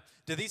Jesus lived. Now,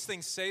 do these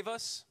things save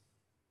us?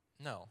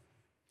 No.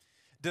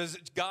 Does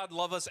God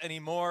love us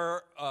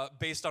anymore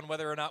based on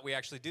whether or not we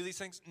actually do these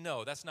things?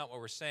 No, that's not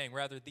what we're saying.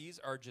 Rather, these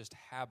are just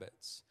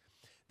habits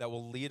that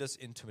will lead us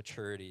into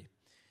maturity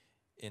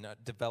in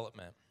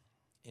development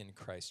in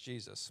Christ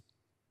Jesus.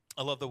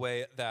 I love the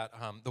way that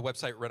the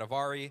website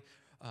Renovari,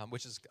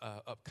 which is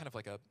kind of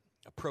like a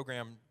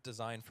program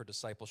designed for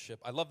discipleship.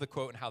 I love the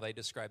quote and how they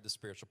describe the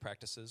spiritual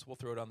practices. We'll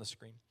throw it on the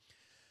screen.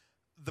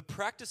 The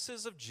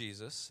practices of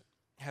Jesus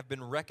have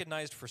been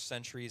recognized for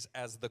centuries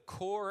as the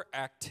core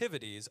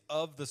activities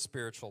of the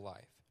spiritual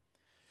life.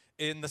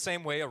 In the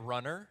same way a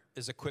runner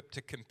is equipped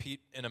to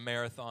compete in a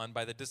marathon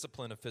by the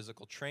discipline of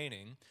physical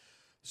training,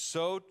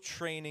 so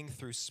training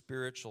through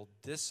spiritual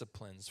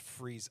disciplines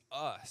frees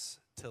us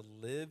to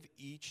live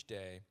each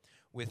day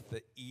with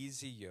the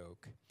easy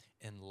yoke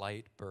and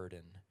light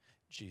burden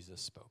Jesus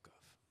spoke of.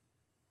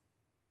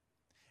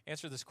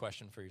 Answer this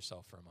question for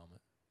yourself for a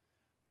moment.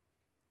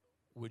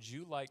 Would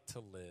you like to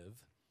live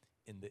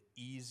in the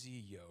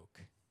easy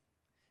yoke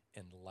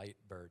and light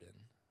burden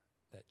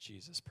that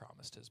Jesus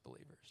promised his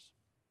believers?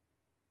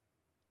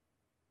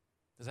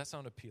 Does that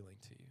sound appealing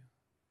to you?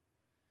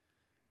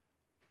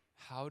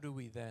 How do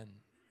we then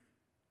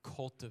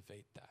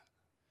cultivate that?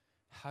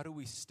 How do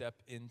we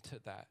step into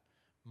that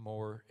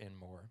more and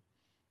more?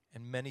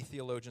 And many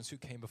theologians who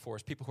came before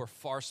us, people who are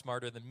far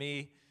smarter than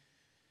me,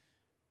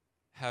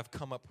 have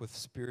come up with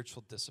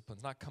spiritual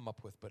disciplines, not come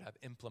up with, but have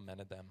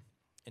implemented them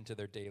into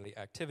their daily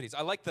activities.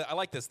 I like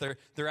this.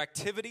 They're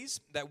activities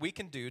that we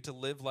can do to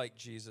live like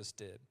Jesus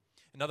did.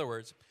 In other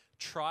words,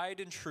 tried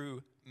and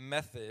true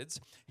methods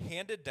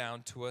handed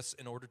down to us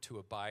in order to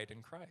abide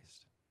in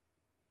Christ,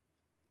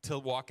 to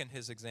walk in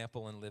his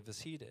example and live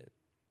as he did.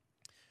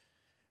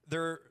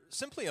 They're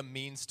simply a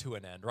means to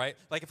an end, right?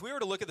 Like if we were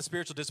to look at the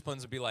spiritual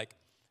disciplines and be like,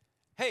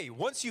 hey,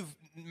 once you've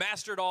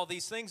mastered all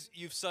these things,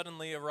 you've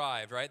suddenly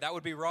arrived, right? That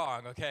would be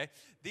wrong, okay?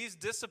 These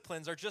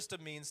disciplines are just a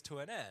means to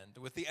an end,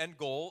 with the end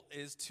goal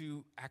is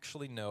to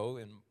actually know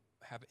and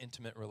have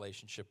intimate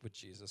relationship with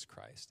Jesus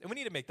Christ. And we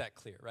need to make that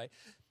clear, right?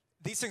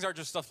 These things aren't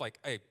just stuff like,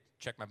 hey,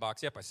 check my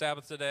box. Yep, I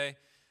Sabbath today.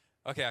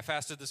 Okay, I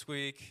fasted this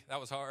week. That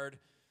was hard.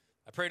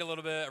 I prayed a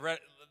little bit. I read.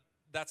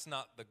 That's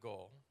not the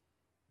goal.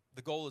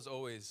 The goal is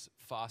always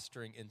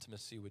fostering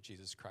intimacy with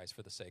Jesus Christ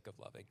for the sake of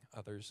loving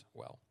others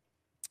well.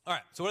 All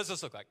right, so what does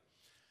this look like?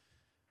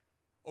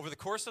 Over the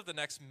course of the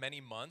next many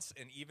months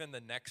and even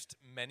the next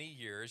many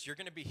years, you're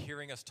going to be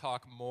hearing us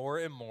talk more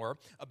and more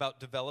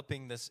about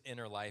developing this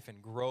inner life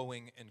and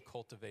growing and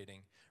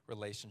cultivating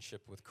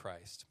relationship with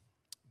Christ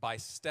by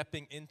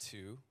stepping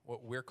into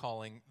what we're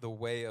calling the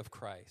way of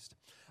Christ.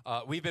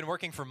 We've been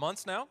working for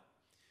months now.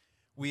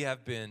 We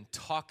have been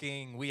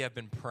talking, we have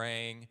been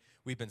praying,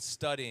 we've been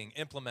studying,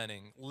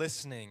 implementing,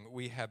 listening.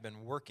 We have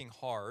been working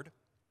hard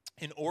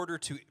in order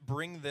to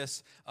bring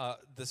this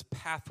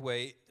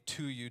pathway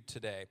to you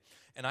today.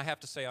 And I have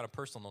to say on a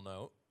personal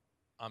note,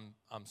 I'm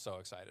so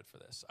excited for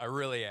this. I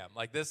really am.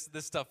 Like this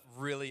stuff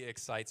really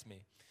excites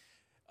me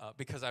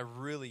because I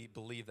really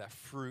believe that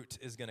fruit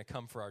is going to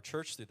come for our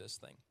church through this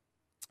thing.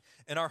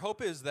 And our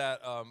hope is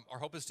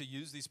to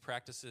use these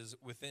practices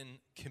within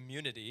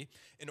community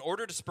in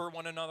order to spur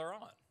one another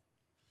on,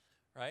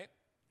 right?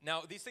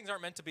 Now, these things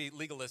aren't meant to be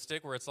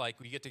legalistic, where it's like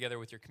you get together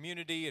with your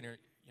community and you're,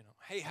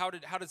 hey, how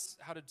did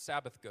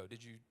Sabbath go?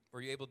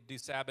 Were you able to do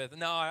Sabbath?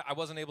 No, I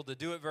wasn't able to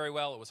do it very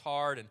well. It was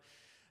hard, and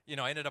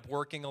I ended up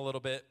working a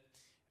little bit.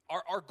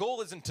 Our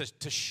goal isn't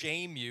to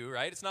shame you,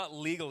 right? It's not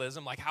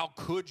legalism. Like, how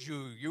could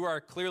you? You are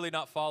clearly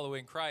not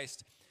following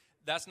Christ.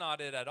 That's not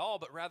it at all,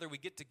 but rather we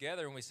get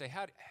together and we say,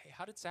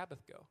 how did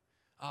Sabbath go?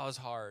 Oh, it was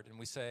hard. And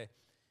we say,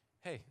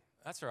 hey,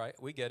 that's all right.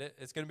 We get it.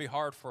 It's going to be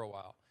hard for a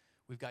while.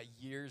 We've got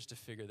years to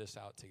figure this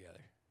out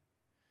together.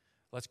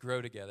 Let's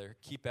grow together.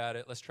 Keep at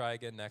it. Let's try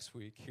again next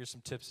week. Here's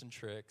some tips and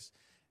tricks.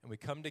 And we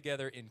come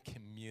together in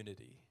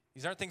community.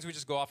 These aren't things we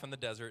just go off in the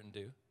desert and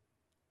do,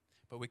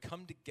 but we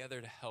come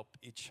together to help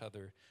each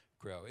other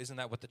grow. Isn't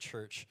that what the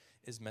church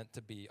is meant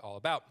to be all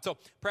about? So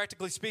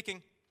practically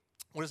speaking,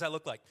 what does that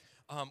look like?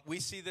 We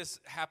see this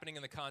happening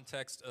in the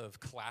context of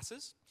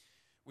classes.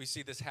 We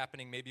see this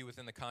happening maybe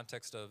within the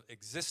context of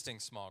existing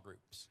small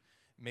groups,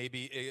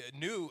 maybe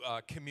new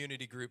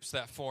community groups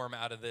that form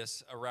out of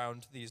this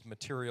around these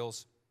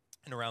materials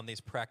and around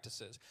these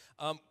practices.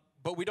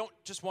 But we don't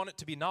just want it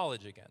to be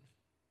knowledge again.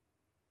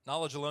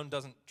 Knowledge alone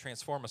doesn't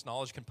transform us.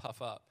 Knowledge can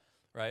puff up,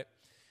 right?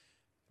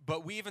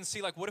 But we even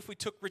see, like, what if we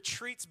took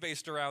retreats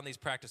based around these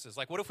practices?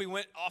 Like, what if we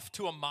went off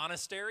to a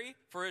monastery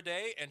for a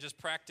day and just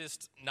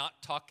practiced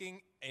not talking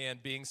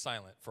and being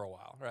silent for a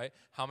while, right?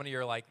 How many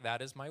are like,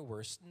 that is my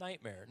worst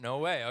nightmare? No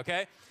way,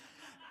 okay?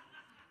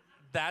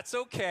 That's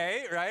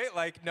okay, right?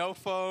 Like, no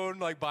phone,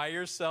 like, by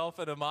yourself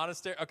at a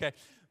monastery. Okay.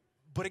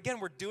 But again,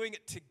 we're doing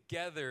it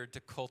together to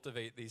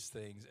cultivate these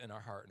things in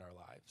our heart and our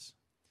lives.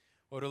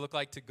 What would it look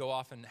like to go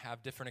off and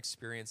have different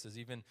experiences,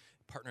 even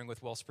partnering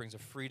with Wellsprings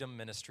of Freedom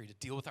Ministry to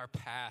deal with our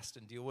past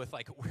and deal with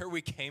like where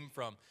we came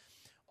from,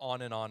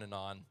 on and on and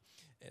on,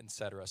 et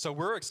cetera. So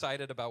we're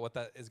excited about what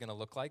that is going to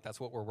look like. That's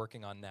what we're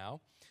working on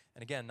now.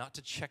 And again, not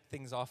to check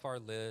things off our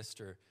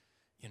list or,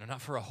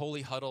 not for a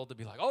holy huddle to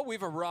be like, oh,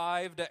 we've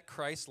arrived at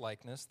Christ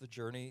likeness. The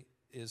journey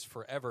is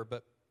forever.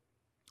 But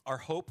our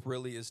hope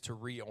really is to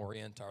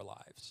reorient our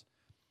lives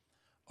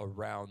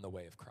around the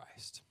way of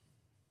Christ.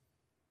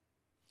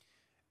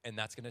 And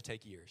that's going to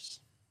take years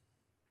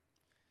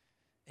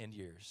and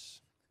years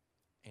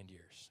and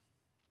years.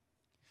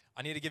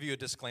 I need to give you a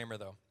disclaimer,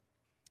 though.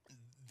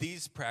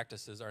 These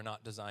practices are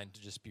not designed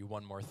to just be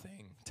one more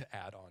thing to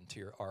add on to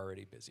your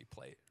already busy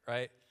plate,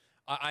 right?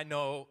 I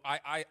know,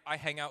 I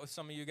hang out with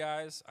some of you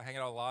guys. I hang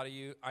out with a lot of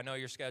you. I know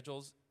your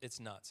schedules. It's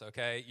nuts,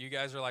 okay? You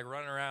guys are like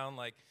running around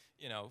like,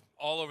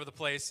 all over the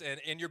place,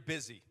 and you're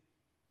busy.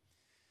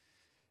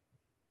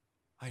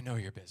 I know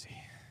you're busy.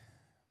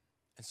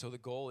 And so the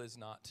goal is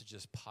not to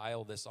just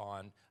pile this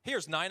on.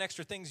 Here's 9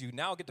 extra things you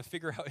now get to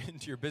figure out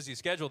into your busy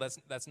schedule.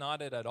 That's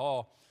not it at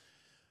all.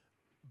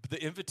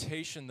 The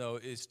invitation, though,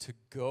 is to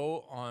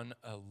go on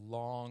a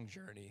long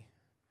journey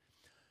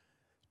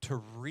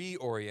to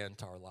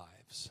reorient our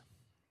lives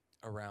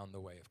around the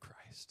way of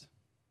Christ.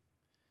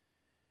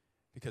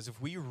 Because if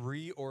we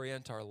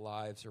reorient our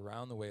lives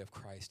around the way of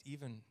Christ,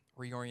 even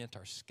reorient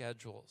our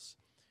schedules,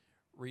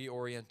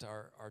 reorient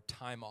our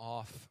time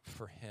off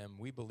for him,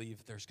 we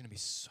believe there's going to be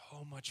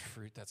so much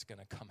fruit that's going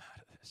to come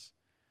out of this.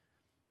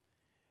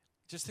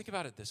 Just think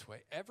about it this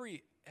way.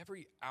 Every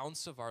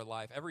ounce of our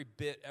life, every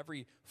bit,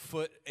 every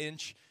foot,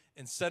 inch,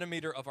 and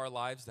centimeter of our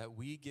lives that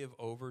we give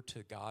over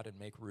to God and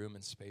make room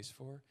and space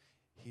for,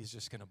 he's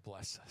just going to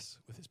bless us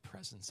with his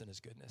presence and his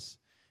goodness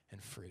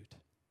and fruit.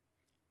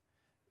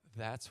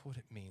 That's what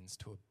it means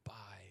to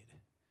abide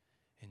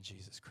in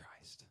Jesus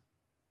Christ,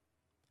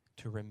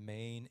 to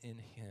remain in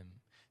him,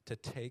 to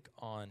take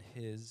on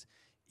his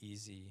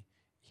easy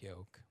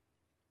yoke.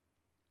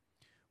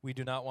 We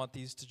do not want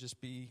these to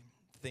just be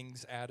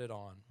things added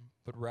on,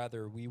 but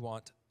rather we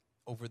want,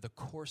 over the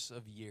course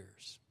of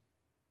years,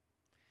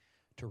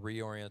 to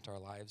reorient our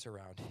lives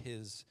around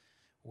his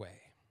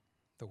way,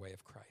 the way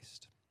of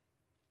Christ.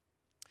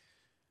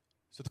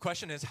 So the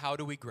question is, how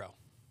do we grow?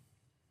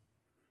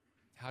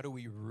 How do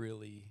we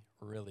really,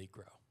 really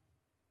grow?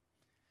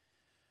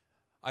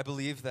 I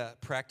believe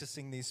that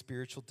practicing these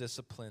spiritual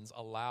disciplines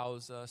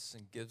allows us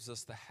and gives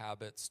us the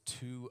habits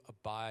to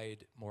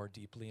abide more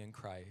deeply in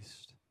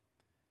Christ,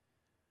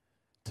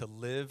 to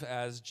live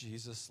as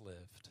Jesus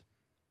lived,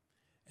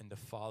 and to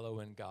follow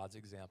in God's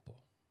example.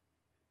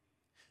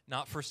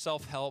 Not for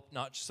self-help,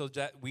 not so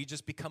that we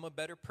just become a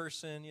better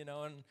person,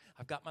 and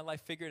I've got my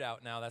life figured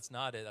out now. That's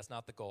not it. That's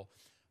not the goal.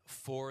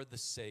 For the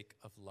sake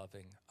of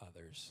loving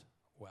others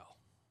well.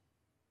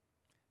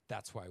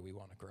 That's why we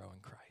want to grow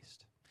in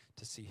Christ,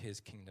 to see his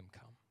kingdom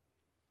come.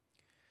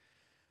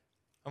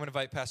 I'm going to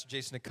invite Pastor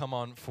Jason to come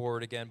on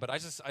forward again, but I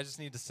just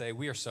need to say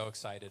we are so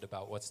excited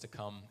about what's to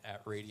come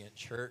at Radiant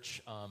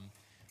Church.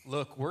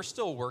 Look, we're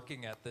still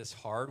working at this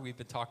hard. We've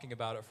been talking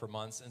about it for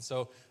months, and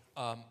so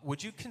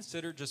would you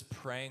consider just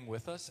praying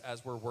with us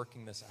as we're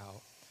working this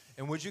out?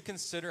 And would you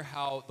consider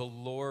how the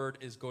Lord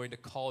is going to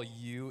call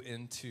you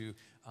into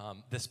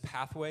this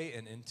pathway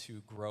and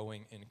into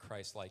growing in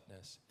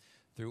Christ-likeness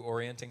through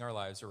orienting our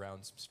lives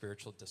around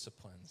spiritual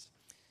disciplines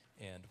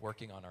and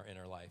working on our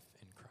inner life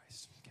in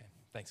Christ? Okay,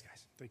 thanks,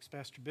 guys. Thanks,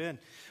 Pastor Ben.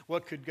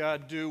 What could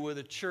God do with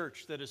a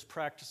church that is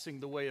practicing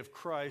the way of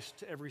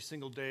Christ every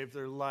single day of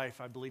their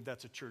life? I believe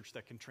that's a church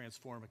that can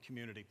transform a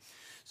community.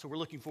 So we're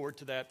looking forward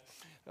to that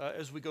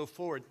as we go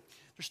forward.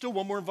 There's still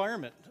one more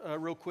environment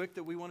real quick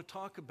that we want to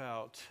talk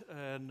about.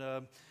 And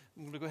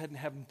I'm going to go ahead and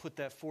have them put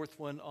that fourth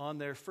one on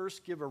there.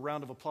 First, give a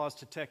round of applause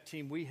to tech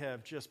team. We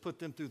have just put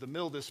them through the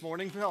mill this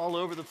morning, all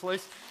over the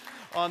place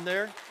on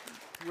there.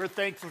 We're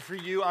thankful for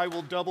you. I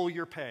will double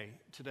your pay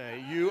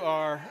today. You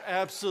are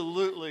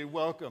absolutely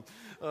welcome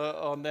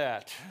on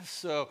that.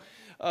 So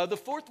the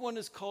fourth one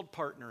is called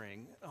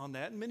partnering on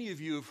that. And many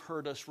of you have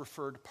heard us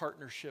refer to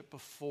partnership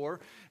before.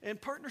 And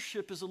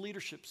partnership is a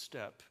leadership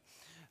step.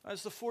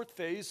 As the fourth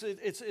phase,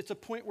 it's a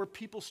point where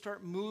people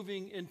start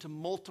moving into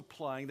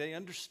multiplying. They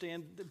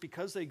understand that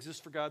because they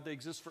exist for God, they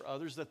exist for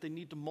others, that they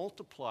need to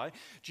multiply.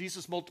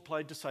 Jesus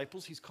multiplied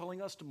disciples. He's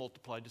calling us to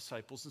multiply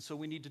disciples, and so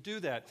we need to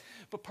do that.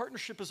 But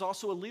partnership is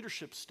also a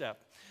leadership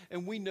step,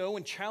 and we know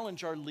and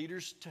challenge our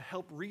leaders to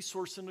help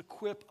resource and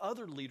equip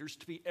other leaders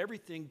to be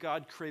everything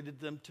God created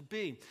them to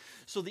be.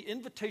 So the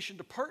invitation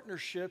to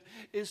partnership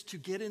is to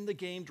get in the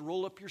game, to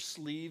roll up your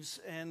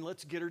sleeves, and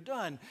let's get her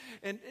done.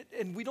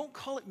 And we don't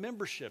call it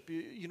membership.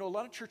 You know, a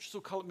lot of churches will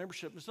call it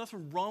membership. There's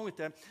nothing wrong with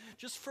that.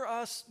 Just for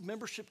us,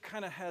 membership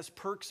kind of has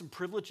perks and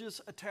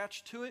privileges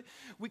attached to it.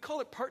 We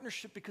call it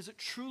partnership because it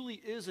truly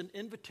is an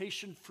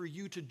invitation for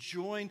you to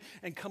join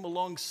and come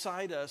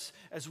alongside us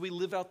as we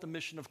live out the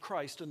mission of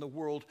Christ in the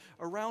world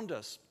around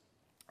us.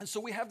 And so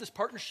we have this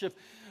partnership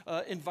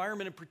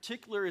environment in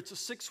particular. It's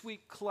a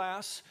 6-week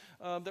class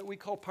that we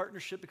call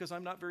partnership because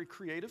I'm not very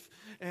creative.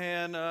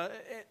 And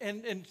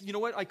you know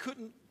what? I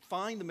couldn't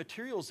find the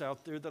materials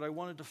out there that I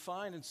wanted to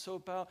find. And so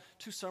about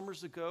 2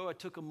 summers ago, I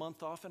took a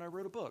month off and I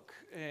wrote a book.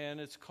 And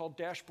it's called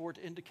Dashboard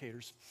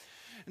Indicators.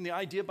 And the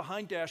idea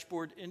behind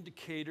Dashboard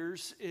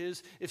Indicators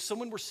is if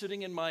someone were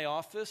sitting in my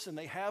office and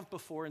they have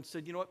before and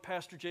said, you know what,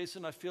 Pastor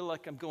Jason, I feel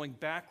like I'm going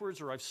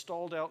backwards or I've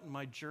stalled out in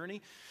my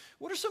journey,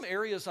 what are some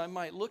areas I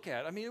might look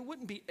at? I mean, it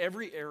wouldn't be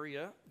every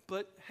area,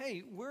 but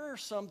hey, where are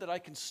some that I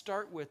can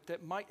start with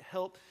that might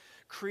help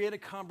create a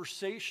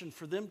conversation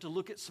for them to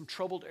look at some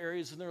troubled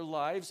areas in their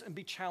lives and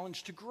be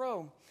challenged to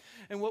grow?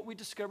 And what we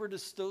discovered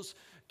is those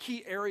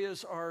key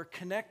areas are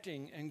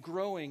connecting and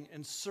growing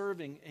and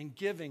serving and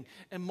giving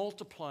and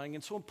multiplying.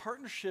 And so in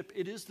partnership,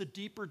 it is the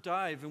deeper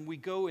dive, and we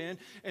go in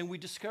and we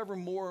discover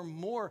more and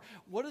more.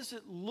 What does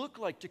it look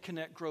like to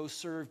connect, grow,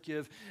 serve,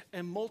 give,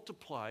 and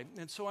multiply?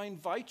 And so I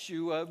invite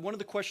you, one of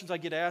the questions I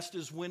get asked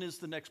is, when is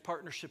the next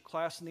partnership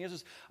class? And the answer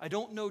is, I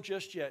don't know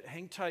just yet.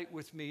 Hang tight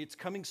with me. It's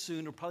coming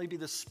soon. It'll probably be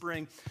this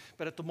spring.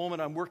 But at the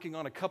moment, I'm working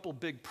on a couple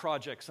big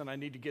projects, and I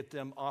need to get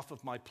them off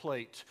of my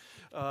plate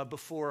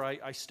before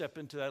I step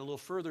into that a little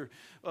further.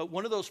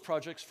 One of those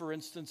projects, for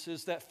instance,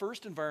 is that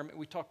first environment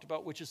we talked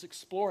about, which is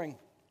exploring.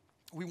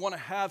 We want to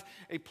have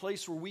a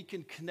place where we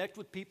can connect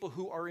with people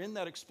who are in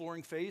that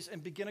exploring phase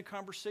and begin a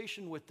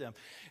conversation with them.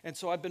 And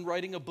so I've been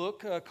writing a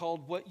book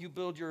called What You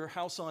Build Your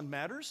House On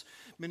Matters.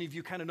 Many of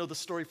you kind of know the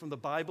story from the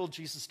Bible.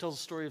 Jesus tells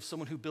a story of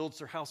someone who builds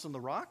their house on the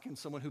rock and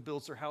someone who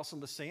builds their house on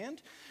the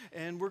sand.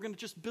 And we're going to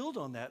just build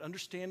on that,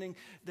 understanding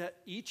that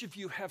each of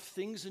you have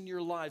things in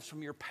your lives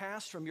from your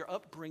past, from your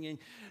upbringing,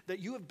 that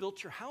you have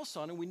built your house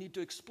on, and we need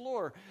to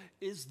explore,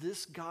 is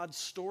this God's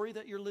story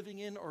that you're living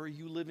in, or are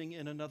you living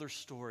in another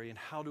story, and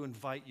how to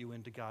invite you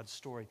into God's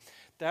story.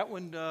 That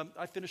one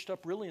I finished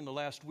up really in the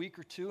last week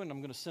or two, and I'm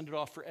going to send it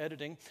off for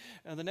editing.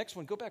 And the next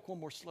one, go back one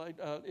more slide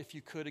if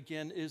you could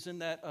again, is in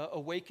that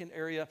Awaken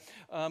area.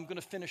 I'm going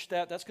to finish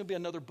that. That's going to be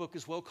another book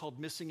as well called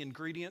Missing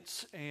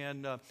Ingredients.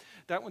 And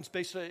that one's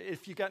based on,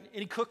 if you got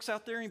any cooks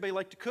out there, anybody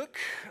like to cook?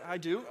 I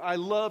do. I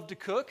love to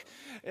cook.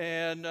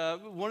 And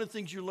one of the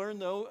things you learn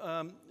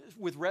though,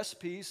 with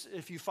recipes,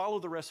 if you follow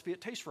the recipe, it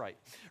tastes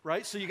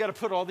right? So you got to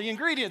put all the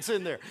ingredients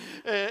in there.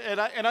 And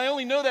I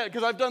only know that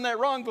because I've done that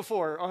wrong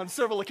before on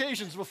several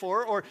occasions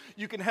before. Or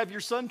you can have your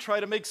son try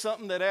to make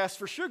something that asks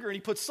for sugar and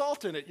he puts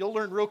salt in it. You'll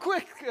learn real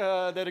quick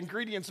that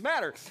ingredients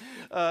matter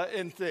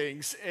in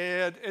things.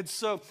 And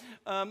so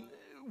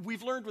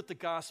we've learned with the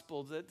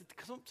gospel that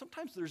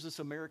sometimes there's this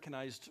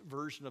Americanized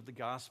version of the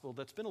gospel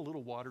that's been a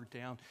little watered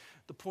down.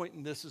 The point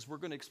in this is we're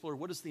going to explore,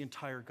 what does the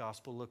entire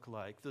gospel look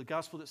like? The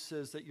gospel that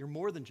says that you're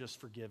more than just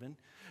forgiven.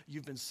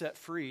 You've been set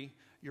free.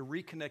 You're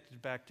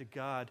reconnected back to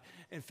God.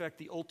 In fact,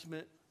 the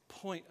ultimate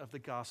point of the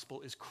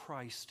gospel is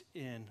Christ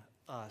in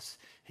us.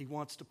 He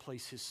wants to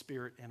place his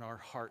spirit in our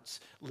hearts,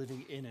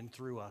 living in and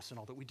through us and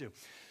all that we do.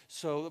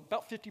 So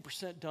about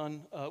 50%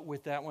 done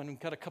with that one. We've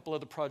got a couple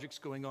other projects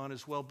going on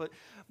as well. But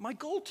my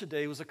goal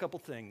today was a couple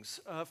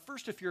things.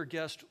 First, if you're a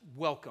guest,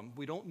 welcome.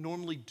 We don't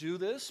normally do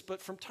this, but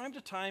from time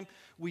to time,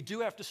 we do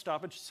have to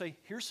stop and just say,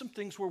 here's some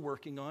things we're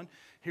working on.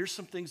 Here's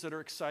some things that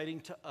are exciting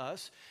to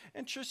us.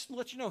 And just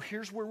let you know,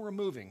 here's where we're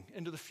moving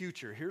into the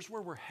future. Here's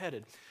where we're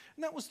headed.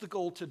 And that was the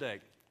goal today.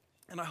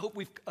 And I hope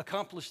we've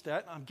accomplished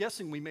that. I'm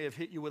guessing we may have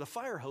hit you with a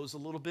fire hose a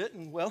little bit,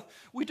 and well,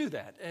 we do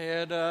that.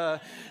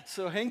 And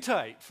so hang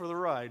tight for the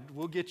ride.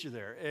 We'll get you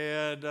there.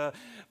 And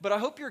but I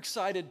hope you're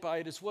excited by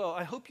it as well.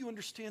 I hope you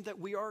understand that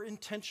we are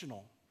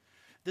intentional.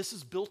 This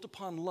is built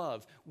upon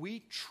love.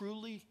 We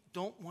truly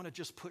don't want to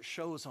just put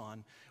shows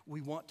on. We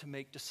want to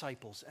make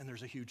disciples, and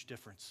there's a huge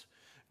difference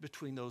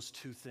between those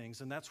two things,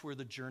 and that's where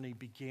the journey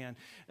began.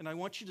 And I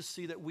want you to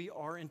see that we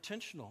are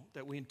intentional,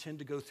 that we intend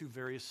to go through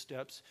various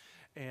steps,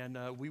 and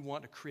we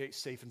want to create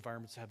safe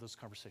environments to have those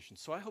conversations.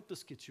 So I hope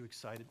this gets you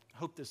excited. I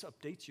hope this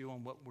updates you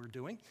on what we're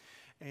doing.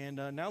 And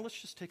now let's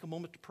just take a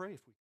moment to pray. If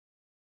we